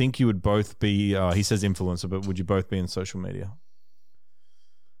 do you think you would both be, he says influencer, but would you both be in social media?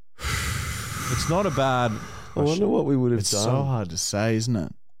 It's not a bad question. I wonder what we would have It's done. so hard to say, isn't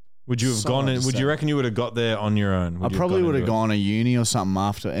it? Would you have So gone in, hard to would say. you reckon you would have got there on your own? I probably would have gone to uni or something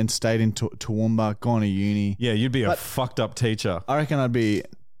after and stayed in Toowoomba, gone to uni. Yeah, you'd be a But- fucked up teacher. I reckon I'd be...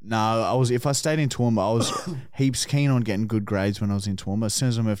 No, if I stayed in Toowoomba, I was heaps keen on getting good grades when I was in Toowoomba. As soon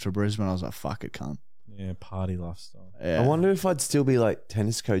as I moved to Brisbane, I was like, fuck it, cunt. Yeah, party lifestyle. Yeah. I wonder if I'd still be like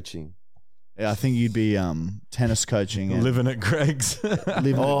tennis coaching. Yeah, I think you'd be tennis coaching and Living at Greg's.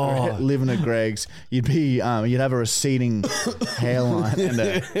 living at Greg's. You'd be you'd have a receding hairline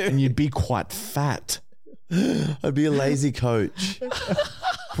and you'd be quite fat. I'd be a lazy coach.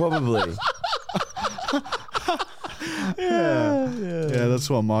 Probably. Yeah, that's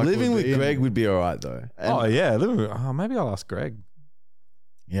what Mike. Living would with be. Greg would be all right though. Oh, yeah. Maybe I'll ask Greg.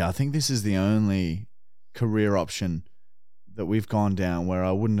 Yeah, I think this is the only career option that we've gone down where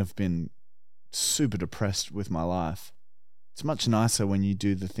I wouldn't have been super depressed with my life. It's much nicer when you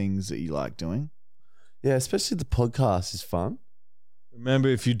do the things that you like doing. Yeah, especially the podcast is fun. Remember,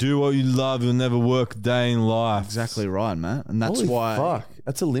 if you do what you love, you'll never work a day in life. Exactly right, Matt. And that's Holy why fuck.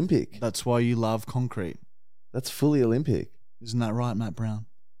 That's Olympic. that's why you love concrete. That's fully Olympic. Isn't that right, Matt Brown?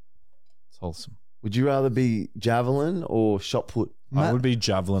 It's wholesome. Would you rather be javelin or shot put? I would be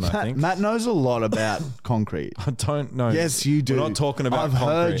javelin, I think. Matt knows a lot about concrete. I don't know. Yes, you do. We're not talking about I've concrete.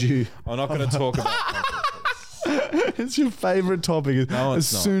 heard you. I'm not going to talk about concrete. It's your favorite topic. No, as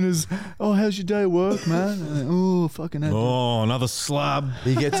it's not. soon as, how's your day at work, man? And then, oh, fucking hell. Oh, another slab.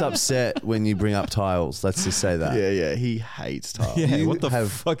 He gets upset when you bring up tiles. Let's just say that. Yeah, he hates tiles. Yeah, You what the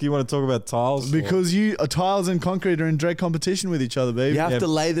have- fuck you want to talk about tiles for? Because tiles and concrete are in direct competition with each other, baby. You have to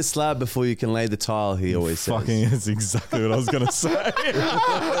lay the slab before you can lay the tile, he always says. Fucking is exactly what I was going to say.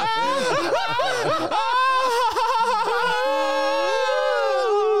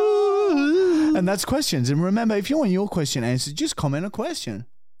 And that's questions. And remember, if you want your question answered, just comment a question.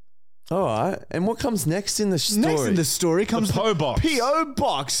 All right. And what comes next in the story? Next in the story comes The P.O. box. P.O.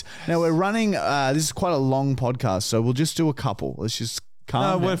 box. Now we're running. This is quite a long podcast, so we'll just do a couple. Let's just calm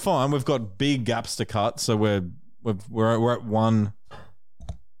No, down. we're fine. We've got big gaps to cut, so we're at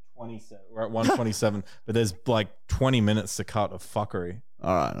 127. We're at 127, but there's like 20 minutes to cut of fuckery.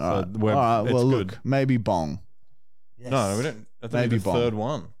 All right. So All right. it's Well, good. look, maybe bong. No, we don't. I think Maybe the bomb. third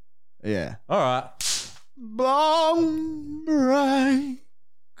one. Yeah. All right. Bong break.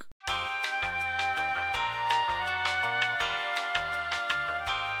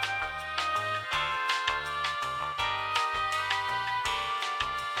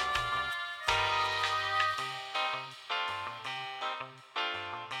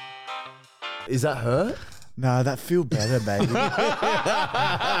 Is that her? No, that feel better, baby.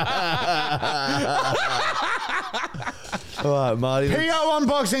 All right, Marty. PO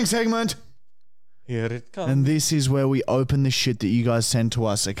unboxing segment. Here it comes. And this is where we open the shit that you guys send to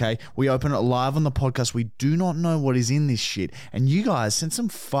us, okay? We open it live on the podcast. We do not know what is in this shit. And you guys send some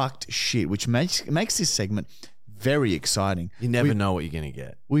fucked shit, which makes this segment very exciting. You never know what you're going to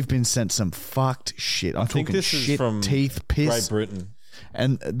get. We've been sent some fucked shit. I'm I think talking this is shit, from teeth, piss. Great Britain.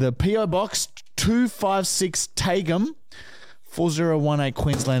 And the PO Box 256 Tagum 4018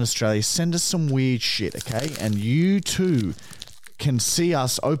 Queensland, Australia. Send us some weird shit, okay? And you too can see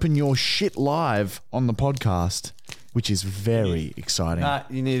us open your shit live on the podcast, which is very exciting.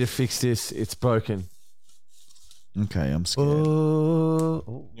 You need to fix this. It's broken. Okay, I'm scared.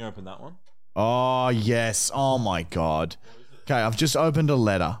 Oh. You open that one? Oh, yes. Oh, my God. Okay, I've just opened a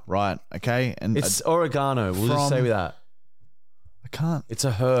letter, right? Okay? And It's oregano. We'll just from- say that. I can't It's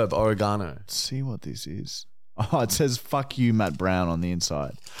a herb, oregano. see what this is. Oh, it says "fuck you, Matt Brown" on the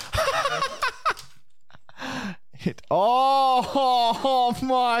inside. Oh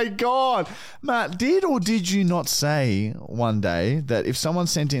my God, Matt! Did or did you not say one day that if someone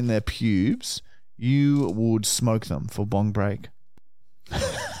sent in their pubes, you would smoke them for bong break?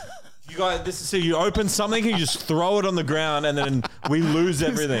 You guys, so you open something and you just throw it on the ground and then we lose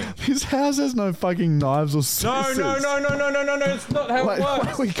everything. His house has no fucking knives or No, scissors. no. It's not how it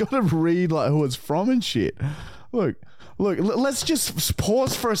works. We gotta read like who it's from and shit. Look, let's just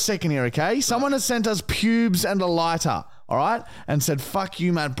pause for a second here, okay? Someone has sent us pubes and a lighter, all right? And said, "Fuck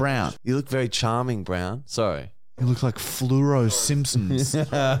you, Matt Brown." You look very charming, Brown. Sorry. You look like Fluoro Simpsons.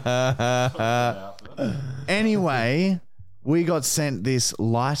 Anyway, we got sent this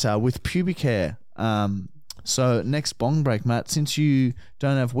lighter with pubic hair. So next bong break, Matt, since you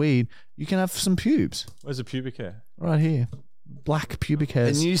don't have weed, you can have some pubes Where's the pubic hair? right here. Black pubic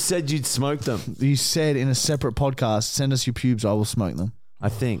hairs. And you said you'd smoke them, You said in a separate podcast, send us your pubes, I will smoke them. I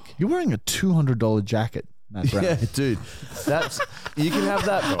think. You're wearing a $200 jacket, Matt Brown. Yeah, dude. You can have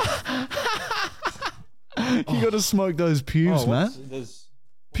that, bro. You got to smoke those pubes, man. There's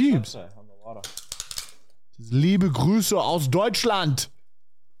Pubes. on the lighter? Liebe Grüße aus Deutschland.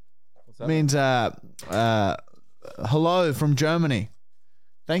 What's that? Means hello from Germany.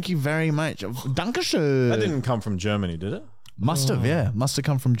 Thank you very much. Dankeschön. That didn't come from Germany, did it? Must have, yeah. Must have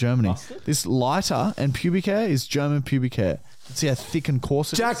come from Germany. This lighter and pubic hair is German pubic hair. See how thick and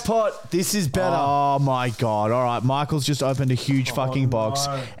coarse it is? Jackpot. This is better. Oh my God. All right. Michael's just opened a huge fucking box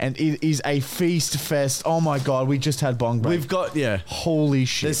and it is a feast fest. Oh my God. We just had bong break. We've got, Holy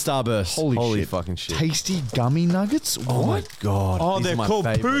shit. There's Starburst. Holy shit. fucking shit. Tasty gummy nuggets? Oh my What? God. Oh, These they're are my called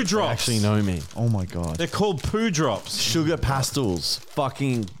poo favorites. They drops. actually know me. Oh my God. They're called poo drops. Sugar pastels.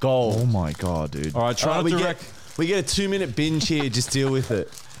 Fucking gold. Oh my God, dude. All right, try not to we get a 2-minute binge here. Just deal with it.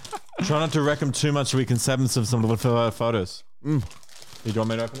 try not to wreck them too much so we can save them some little photos. Do you want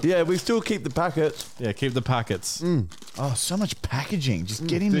me to open it? Yeah, we still keep the packets. Yeah, keep the packets. Oh, so much packaging. Just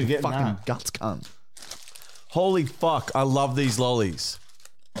get in your fucking guts, cunt. Holy fuck. I love these lollies.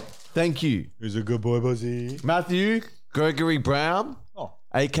 Thank you. Who's a good boy, Buzzy? Matthew Gregory Brown, Oh,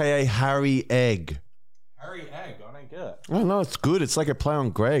 a.k.a. Harry Egg. Harry Egg. I don't get it. Oh, no, it's good. It's like a play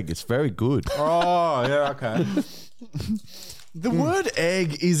on Greg. It's very good. Oh, yeah, okay. The word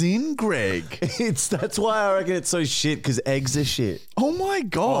egg is in Greg. That's why I reckon it's so shit, because eggs are shit. Oh my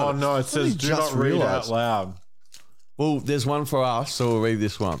God. Oh, no, it says do not read out loud. Well, there's one for us, so we'll read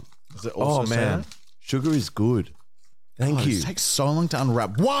this one. Does it also say that? Sugar is good. Thank you. It takes so long to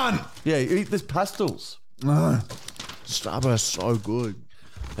unwrap. One! Yeah, eat this pastels. Starburst so good.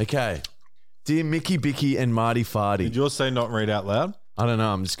 Okay. Dear Mickey Bicky and Marty Farty. Did yours say not read out loud? I don't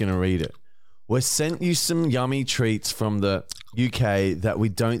know. I'm just going to read it. We're sent you some yummy treats from the UK that we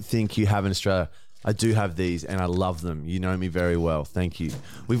don't think you have in Australia. I do have these and I love them. You know me very well. Thank you.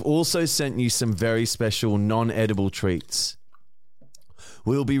 We've also sent you some very special non-edible treats.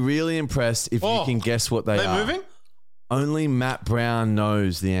 We'll be really impressed if you can guess what they are. Moving? Only Matt Brown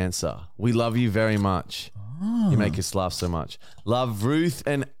knows the answer. We love you very much. You make us laugh so much. Love Ruth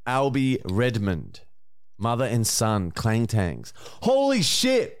and Albie Redmond. Mother and son, Clang Tangs. Holy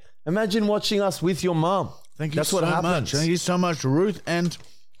shit. Imagine watching us with your mum. Thank you That's so what happens. much. Thank you so much, Ruth and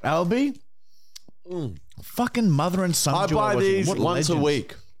Albie. Fucking mother and son. I duo buy watching. these What once a legends.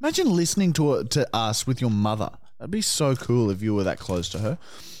 week. Imagine listening to us with your mother. That'd be so cool if you were that close to her.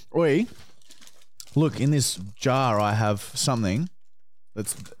 Oi, look, in this jar I have something.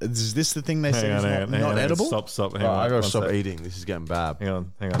 Is this the thing they say is not edible? Stop. Hang Oh, on. I gotta one stop sec. eating. This is getting bad. Hang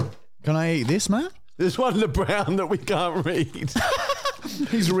on. Can I eat this, man? There's one to Brown that we can't read.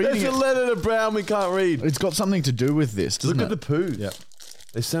 He's reading There's a it. letter to Brown we can't read. It's got something to do with this, doesn't Look at it? the poos. Yep.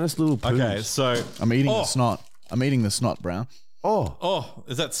 They sent us little poos. Okay, so I'm eating the snot. I'm eating the snot, Brown. Oh,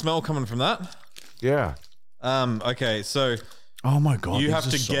 is that smell coming from that? yeah. Okay, so Oh my god! you these have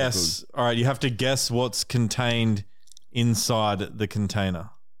are to so guess. All right, you have to guess what's contained inside the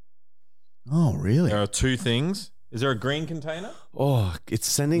container. good. Oh really? There are two things. Is there a green container? Oh, it's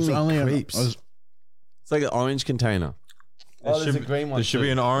sending There's only me an- creeps. I was- It's like an orange container. There there's a should- green one There should too.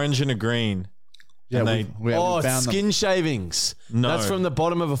 be an orange and a green. yeah, And we Oh, found them. skin shavings. No. That's from the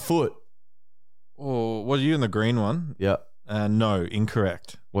bottom of a foot. Oh, what are you in the green one? Yeah. No,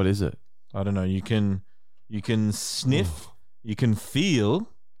 incorrect. What is it? I don't know. You can sniff. You can feel.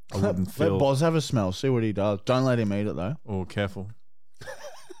 I wouldn't Let feel. Boz have a smell. See what he does. Don't let him eat it though. Oh, careful,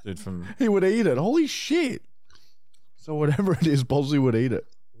 dude. From He would eat it. Holy shit! So whatever it is, Bosley would eat it.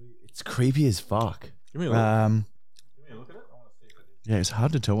 It's creepy as fuck. give me a look. Give me a look at it. I want to see if it is. Yeah, it's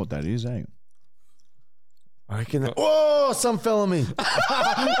hard to tell what that is, eh? I reckon that. Oh, some fell on me.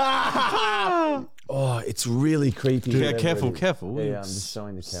 Oh, it's really creepy. Yeah, careful. Yeah, I'm just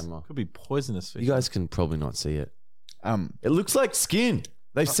showing the camera. Could be poisonous for You guys can probably not see it. Um, It looks like skin.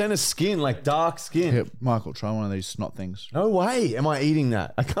 They sent us skin, like dark skin. here, Michael, try one of these snot things. No way am I eating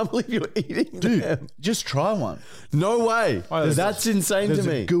that. I can't believe you're eating Dude, them. just try one. No way. there's- That's insane to There's a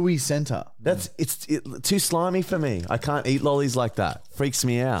me. gooey center. It's too slimy for me. I can't eat lollies like that. Freaks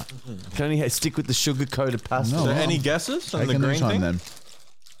me out. I can only stick with the sugar-coated pasta. No. So any guesses on the Taking green time thing? then.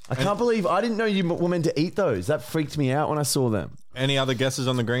 I can't believe I didn't know you were meant to eat those. That freaked me out when I saw them. Any other guesses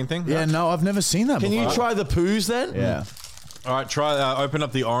on the green thing? Yeah, no, I've never seen that Can before. you try the poos then? Yeah. All right, try open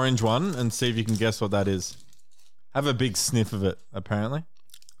up the orange one and see if you can guess what that is. Have a big sniff of it. Apparently,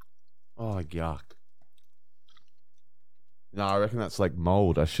 Oh, yuck. No, I reckon that's like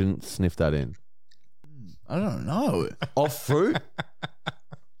mold. I shouldn't sniff that in. I don't know. Off fruit?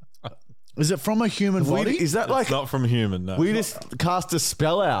 Is it from a human body? Is that like... it's not from human. No, We just cast a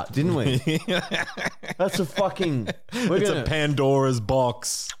spell out, didn't we? That's a fucking... it's a Pandora's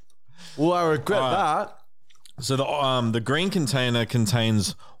box. Well, I regret All right. that. So the green container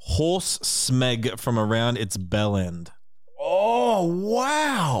contains horse smeg from around its bell end. Oh,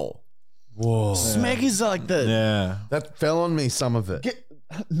 wow. Whoa. Smeg is like the... Yeah. That fell on me, some of it.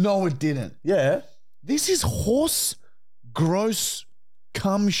 No, it didn't. Yeah. This is horse gross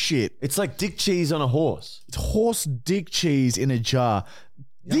cum shit. It's like dick cheese on a horse. It's horse dick cheese in a jar.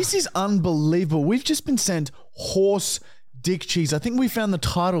 This is unbelievable. We've just been sent horse dick cheese. I think we found the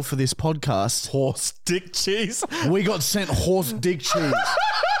title for this podcast. Horse dick cheese. We got sent horse dick cheese.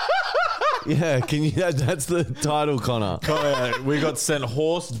 Yeah, can you? That's the title, Connor. We got sent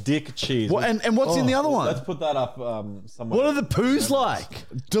horse dick cheese. What, and what's in the other one? Let's put that up somewhere. What are the poos like?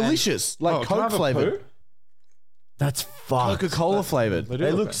 Delicious. Like can I Coke have a flavored. poo? That's fucked. Coca-Cola flavored.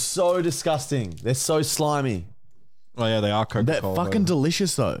 They look so disgusting. They're so slimy. Oh yeah, they are They're Coca-Cola. fucking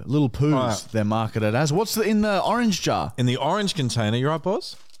delicious though. Little poos. Right. They're marketed as. What's in the orange jar? In the orange container, you right,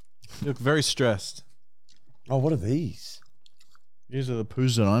 boss? You look very stressed. Oh, what are these? These are the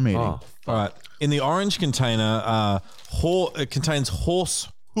poos that I'm eating. Oh, All right. In the orange container, it contains horse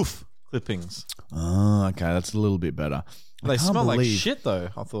hoof clippings. Oh, okay. That's a little bit better. They I can't smell like believe- shit, though.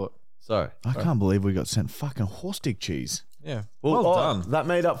 I thought. sorry. I can't believe we got sent fucking horse dick cheese. Yeah. Well done. That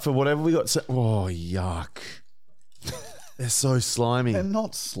made up for whatever we got. Oh, yuck. They're so slimy. They're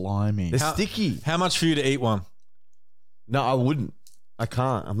not slimy. They're sticky. How much for you to eat one? No, I wouldn't. I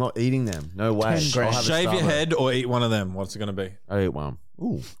can't. I'm not eating them. No way. 10 grams. I'll have a Shave your Starbucks. head or eat one of them. What's it going to be? I eat one.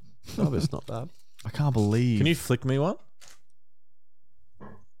 Ooh, No, it's not bad. I can't believe. Can you flick me one?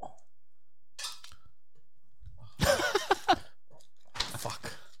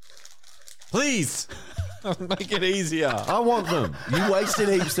 Fuck. Please. Make it easier. I want them. You wasted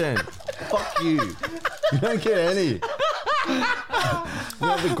heaps then. Fuck you. You don't get any. You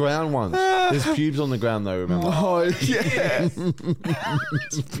don't like the ground ones. There's pubes on the ground though, remember? Oh, yeah.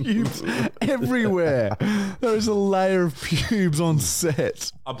 There's pubes everywhere. There is a layer of pubes on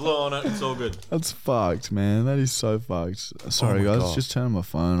set. I blew on it. It's all good. That's fucked, man. That is so fucked. Sorry, my guys. God. Just turning my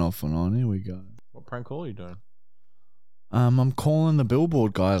phone off and on. Here we go. What prank call are you doing? I'm calling the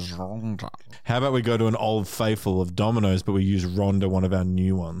billboard guys Rondahh. How about we go to an old faithful of Domino's, but we use Rondahh, one of our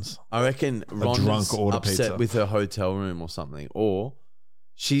new ones. I reckon Rhonda's drunk order upset pizza. with her hotel room or something. Or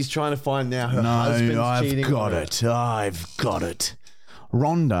she's trying to find now her husband's cheating on her. I've got it.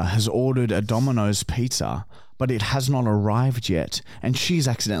 Rondahh has ordered a Domino's pizza, but it has not arrived yet, and she's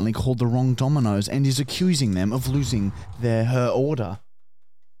accidentally called the wrong Domino's and is accusing them of losing her order.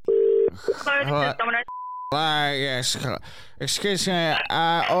 Hello, this is Domino's. Yes. Excuse me.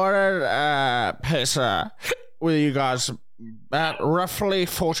 I ordered pizza with you guys about roughly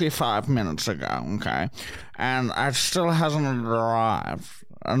 45 minutes ago, okay? And it still hasn't arrived.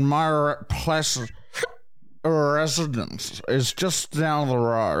 And my place of residence is just down the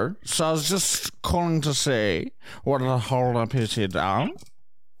road. So I was just calling to see what the hold up is here, darling.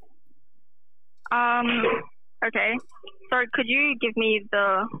 Okay. Sorry, could you give me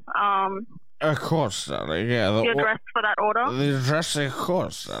the Of course, darling. Yeah. the address for that order? The address, of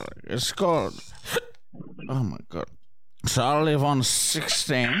course, darling. It's called. Oh my god. So I live on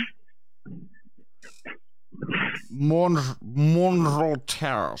 16 Monroe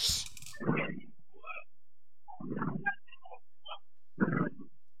Terrace.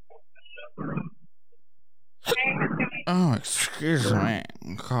 Oh, excuse me.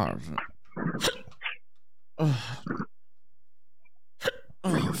 God.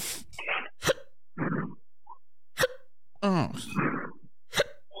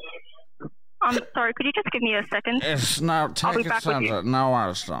 Sorry, could you just give me a second? It's now I'll be take back it with you. center. No,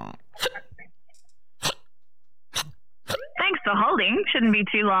 I don't. Thanks for holding. Shouldn't be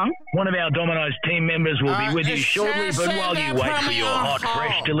too long. One of our Domino's team members will be with you it's shortly, but while you wait for your hot,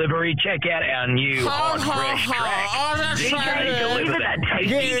 fresh delivery, check out our new hot, fresh track. DJ, deliver that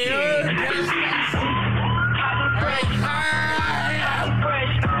tasty tune.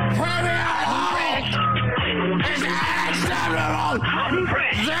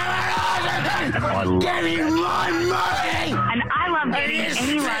 I love Getting my money! And I love getting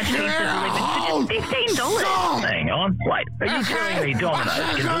any large pizza delivered for just $15. Hang on, wait. Are you telling me Domino's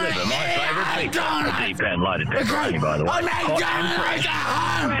can deliver my favourite pizza? A deep pan loaded pepperoni, by the way. Hot and fresh.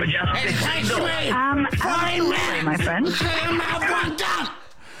 For just $15. Sorry, my friend.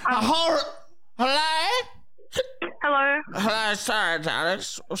 Hello? Hello? Sorry, darling.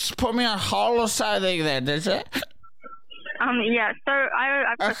 Just put me on hold or something there, did you? Yeah, so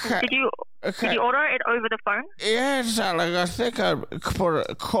I've Okay. did you order it over the phone? Yeah, darling. I think I'd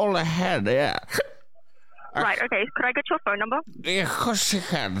call ahead, yeah. Right, okay. Could I get your phone number? Yeah, of course you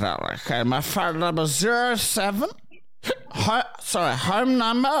can, darling. Okay, my phone number 07. Home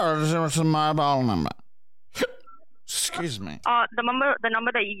number or is it a mobile number? Excuse me. The number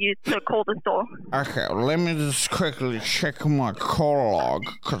that you used to call the store. Okay, well, let me just quickly check my call log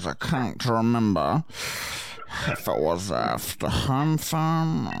because I can't remember if it was after home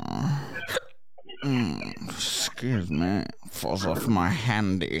phone or... excuse me. Falls off my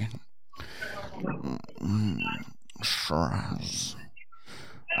handy. Sure.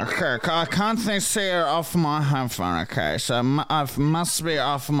 Okay, I can't see it off my home phone, okay? So I must be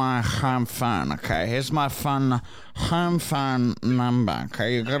off my home phone, okay? Here's my home phone number,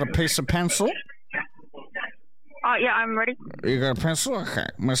 okay? You got a piece of pencil? Yeah, I'm ready. You got a pencil? Okay.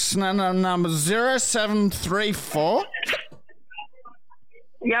 My number 0734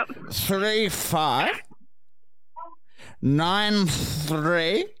 Yep. 35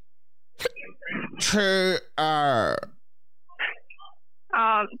 93 20.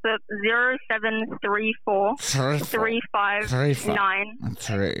 The 0734 359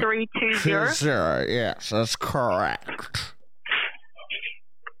 320. Yes, that's correct.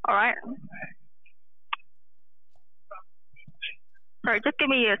 All right. Sorry, just give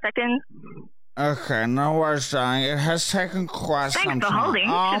me a second. Okay, no worries, darling. It has taken quite some time. Thanks for holding.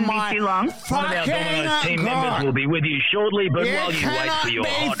 Shouldn't be too long. One of our Domino's team members will be with you shortly, but while you wait for your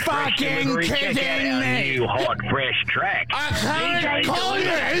hot, fresh delivery, check out our new hot, fresh track. I can't DJ, call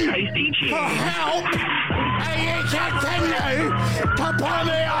deliver that you tasty for tune. help, and you continue to put me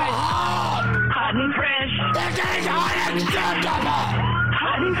on hold. Hot and fresh. This is unacceptable.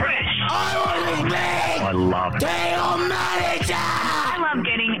 Hot and fresh. I will be I love it. to your manager. I love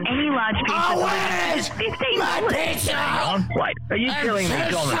getting any large pizza delivered is $15. Wait, are you telling me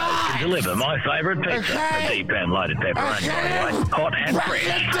Domino's can deliver my favourite pizza, a deep pan loaded pepperoni, by the way, hot and fresh,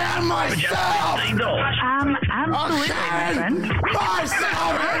 for just $15? Absolutely, my friend.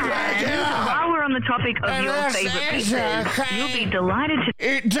 And while we're on the topic of your favourite pizzas, you'll be delighted to...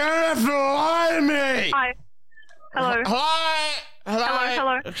 You don't have to lie to me. Hi. Hello.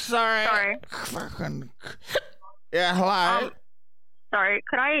 Hello. Sorry. Fucking. Yeah, hello. Sorry,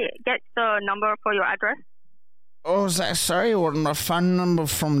 could I get the number for your address? Oh, was that sorry? You want my phone number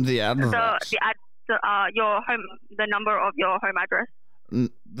from the address? Your home, the number of your home address.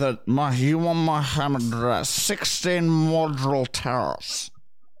 You want my home address? 16 Modrel Terrace.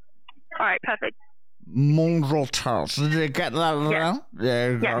 All right, perfect. Mondrel Terrace. Did you get that down?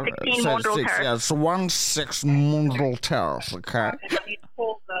 Yeah, 16 Mondrel Terrace. Yeah, it's 16 Mondrel Terrace, okay?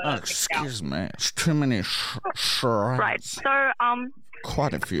 Excuse me. It's too many charades. Right, so,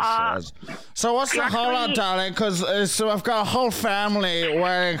 quite a few charades. So what's the whole lot, darling? Because so I've got a whole family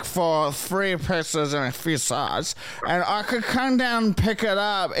waiting for 3 pizzas and a few sides, and I could come down and pick it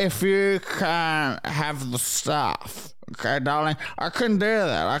up if you can have the stuff. Okay, darling, I can do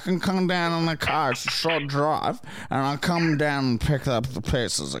that. I can come down in the car. It's a short drive, and I'll come down and pick up the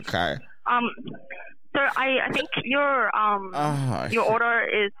pieces. Okay. So I think your order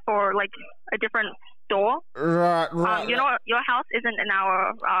is for like a different store. Right. Your house isn't in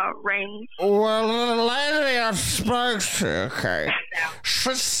our range. Well, the lady I spoke to, okay,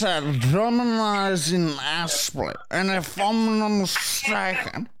 she said Domino's in Aspley, and if I'm not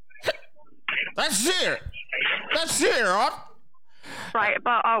mistaken, that's it. That's it, right? Right,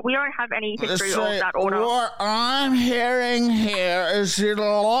 but we don't have any history of that order. What I'm hearing here is you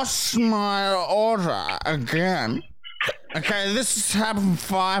lost my order again. Okay, this has happened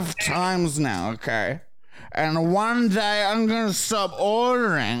 5 times now, okay? And one day I'm going to stop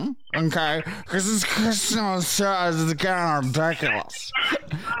ordering, okay? Because this customer service is getting ridiculous.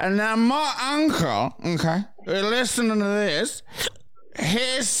 And now my uncle, okay, listening to this,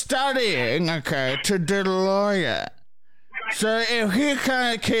 he's studying, okay, to be a lawyer. So if he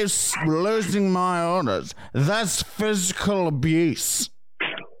kind of keeps losing my orders, that's physical abuse.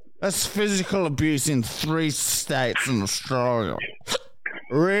 That's physical abuse in 3 states in Australia.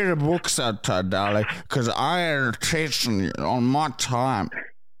 Read the books out there, darling, because I am teaching you on my time.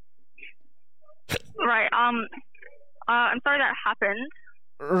 Right, I'm sorry that happened.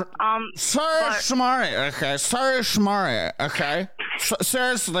 Sorry, Shmari, okay? Sorry, Shmari, okay?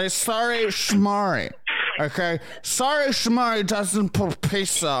 Seriously, sorry, Shmari, okay? Sorry, Shmari doesn't put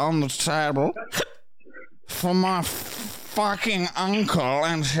pizza on the table for my fucking uncle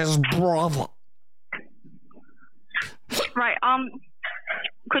and his brother. Right,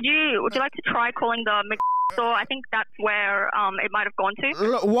 would you like to try calling the Mc store? I think that's where it might have gone to.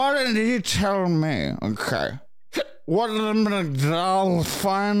 Look, why didn't you tell me, okay? What the McDowell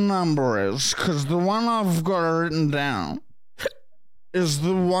phone number is, because the one I've got written down is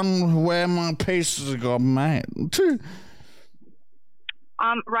the one where my pieces got made.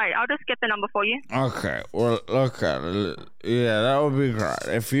 Right, I'll just get the number for you. Okay, well, okay, yeah, that would be great.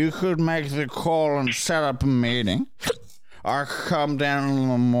 If you could make the call and set up a meeting, I could come down in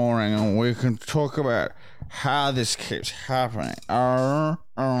the morning and we can talk about how this keeps happening over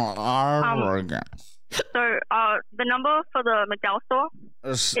again. So, the number for the McDowell store,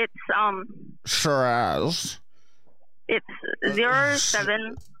 it's Shiraz. It's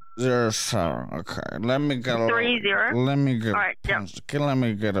 07. 07. Okay, let me get 30. Let me get. All right, yeah. Let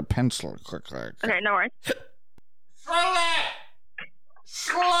me get a pencil quickly. Okay, no worries.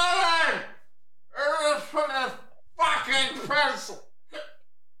 Slowly! For the fucking pencil.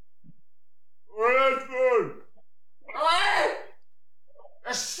 What is good? Hey!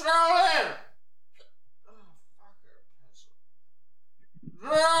 Slowly! Don't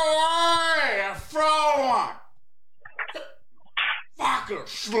worry, I throw one. Fucking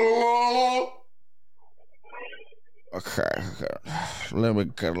slow. Okay. Let me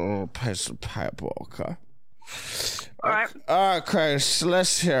get a little piece of paper, okay? Alright. Okay, so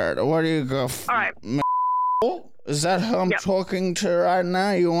let's hear it. What do you go for? Alright. Is that who I'm talking to right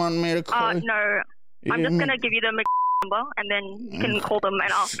now? You want me to call? No. I'm just gonna give you the number, and then you can call them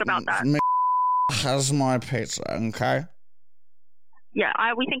and ask about that. Has my pizza, okay? Yeah,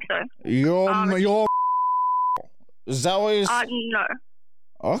 we think so. Your is that what you said? No.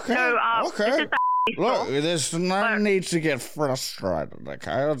 Okay. No, okay. Look, there's no need to get frustrated,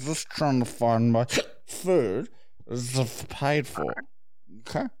 okay? I'm just trying to find my food is paid for.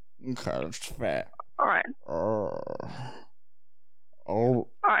 Okay? Okay, that's fair. Alright.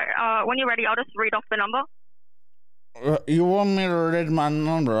 Alright, when you're ready, I'll just read off the number. You want me to read my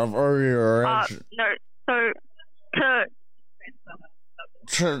number? I've already read. No.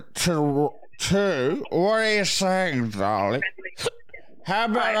 So to what are you saying, darling? How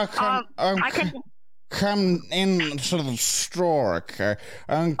about I come into the store, okay?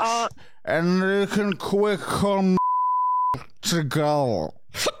 And you can quick come to go.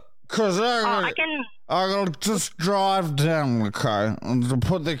 Because I gotta just drive down, okay? And to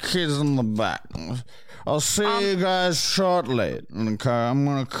put the kids in the back. I'll see you guys shortly, okay? I'm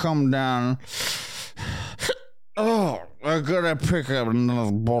gonna come down. Oh, I gotta pick up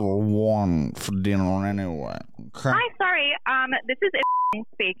another bottle of wine for dinner anyway. Okay? Hi, sorry. This is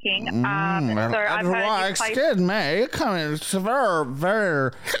speaking. So I've heard you excuse me. You're coming. It's very,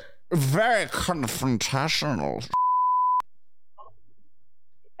 very, very confrontational.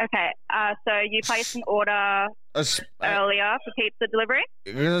 Okay. So you placed an order earlier for pizza delivery?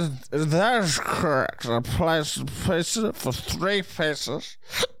 That is correct. I placed it for 3 pieces.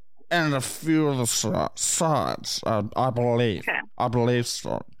 And a few of the sides, I believe. Okay. I believe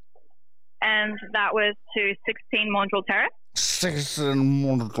so. And that was to 16 Montreal Terrace? 16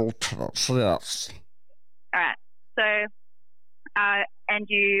 Montreal Terrace, yes. All right. So, and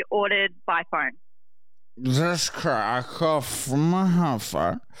you ordered by phone? That's correct. I called from my home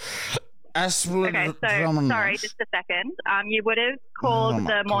phone. Okay, so, sorry, just a second. You would have called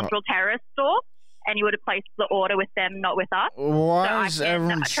the Montreal Terrace store, and you would have placed the order with them, not with us. Why is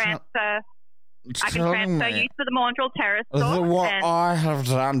everyone I can transfer you to the Montreal Terrace store. What I have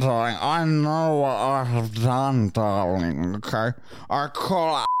done, darling. I know what I have done, darling, okay? I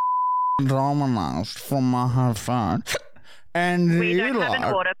call Domino's from my home phone. And we don't have an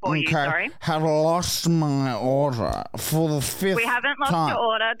order for you, sorry. Have lost my order for the 5th time. We haven't lost your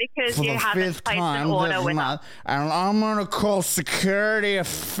order because you haven't placed an order with us. And I'm going to call Security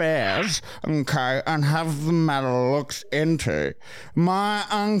Affairs, okay, and have the matter looked into. My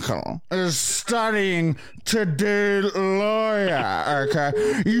uncle is studying to do lawyer, okay?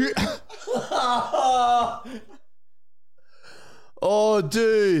 Oh,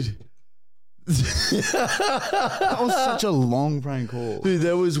 dude. That was such a long prank call. Dude,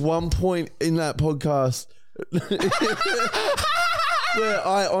 there was one point in that podcast where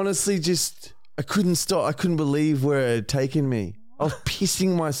I honestly I couldn't stop. I couldn't believe where it had taken me. I was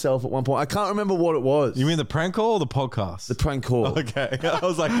pissing myself at one point. I can't remember what it was. You mean the prank call or the podcast? The prank call. Okay. I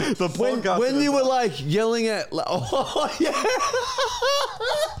was like, the podcast. When you were like yelling at... oh, yeah.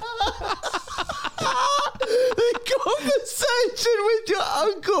 The conversation with your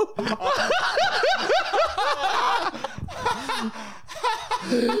uncle.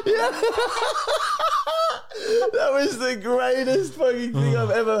 Yeah. That was the greatest fucking thing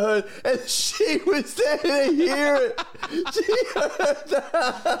I've ever heard. And she was there to hear it. She heard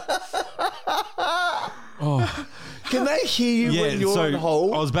that. Oh. Can they hear you when you're on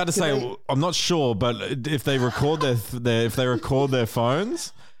hold? I was about to say, I'm not sure, but if they record their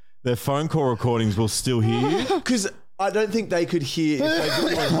phones, their phone call recordings will still hear you. Because I don't think they could hear if they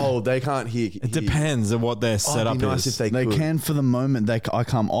put you on hold. They can't hear. It depends on what their setup nice is. If they can for the moment. I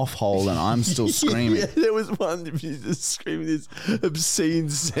come off hold and I'm still screaming. Yeah, there was one just screaming this obscene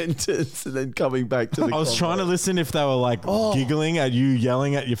sentence and then coming back to the. I was trying to listen if they were like giggling at you,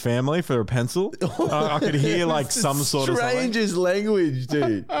 yelling at your family for a pencil. I could hear like some sort of strangest language,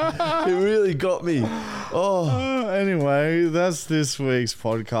 dude. It really got me. Anyway, that's this week's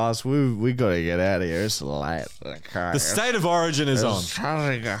podcast. We got to get out of here. It's late. Okay. The State of Origin is on.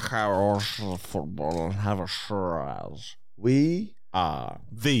 Trying to watch the football and have a shiraz. We are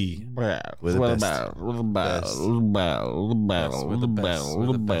the best. We're the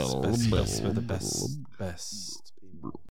best.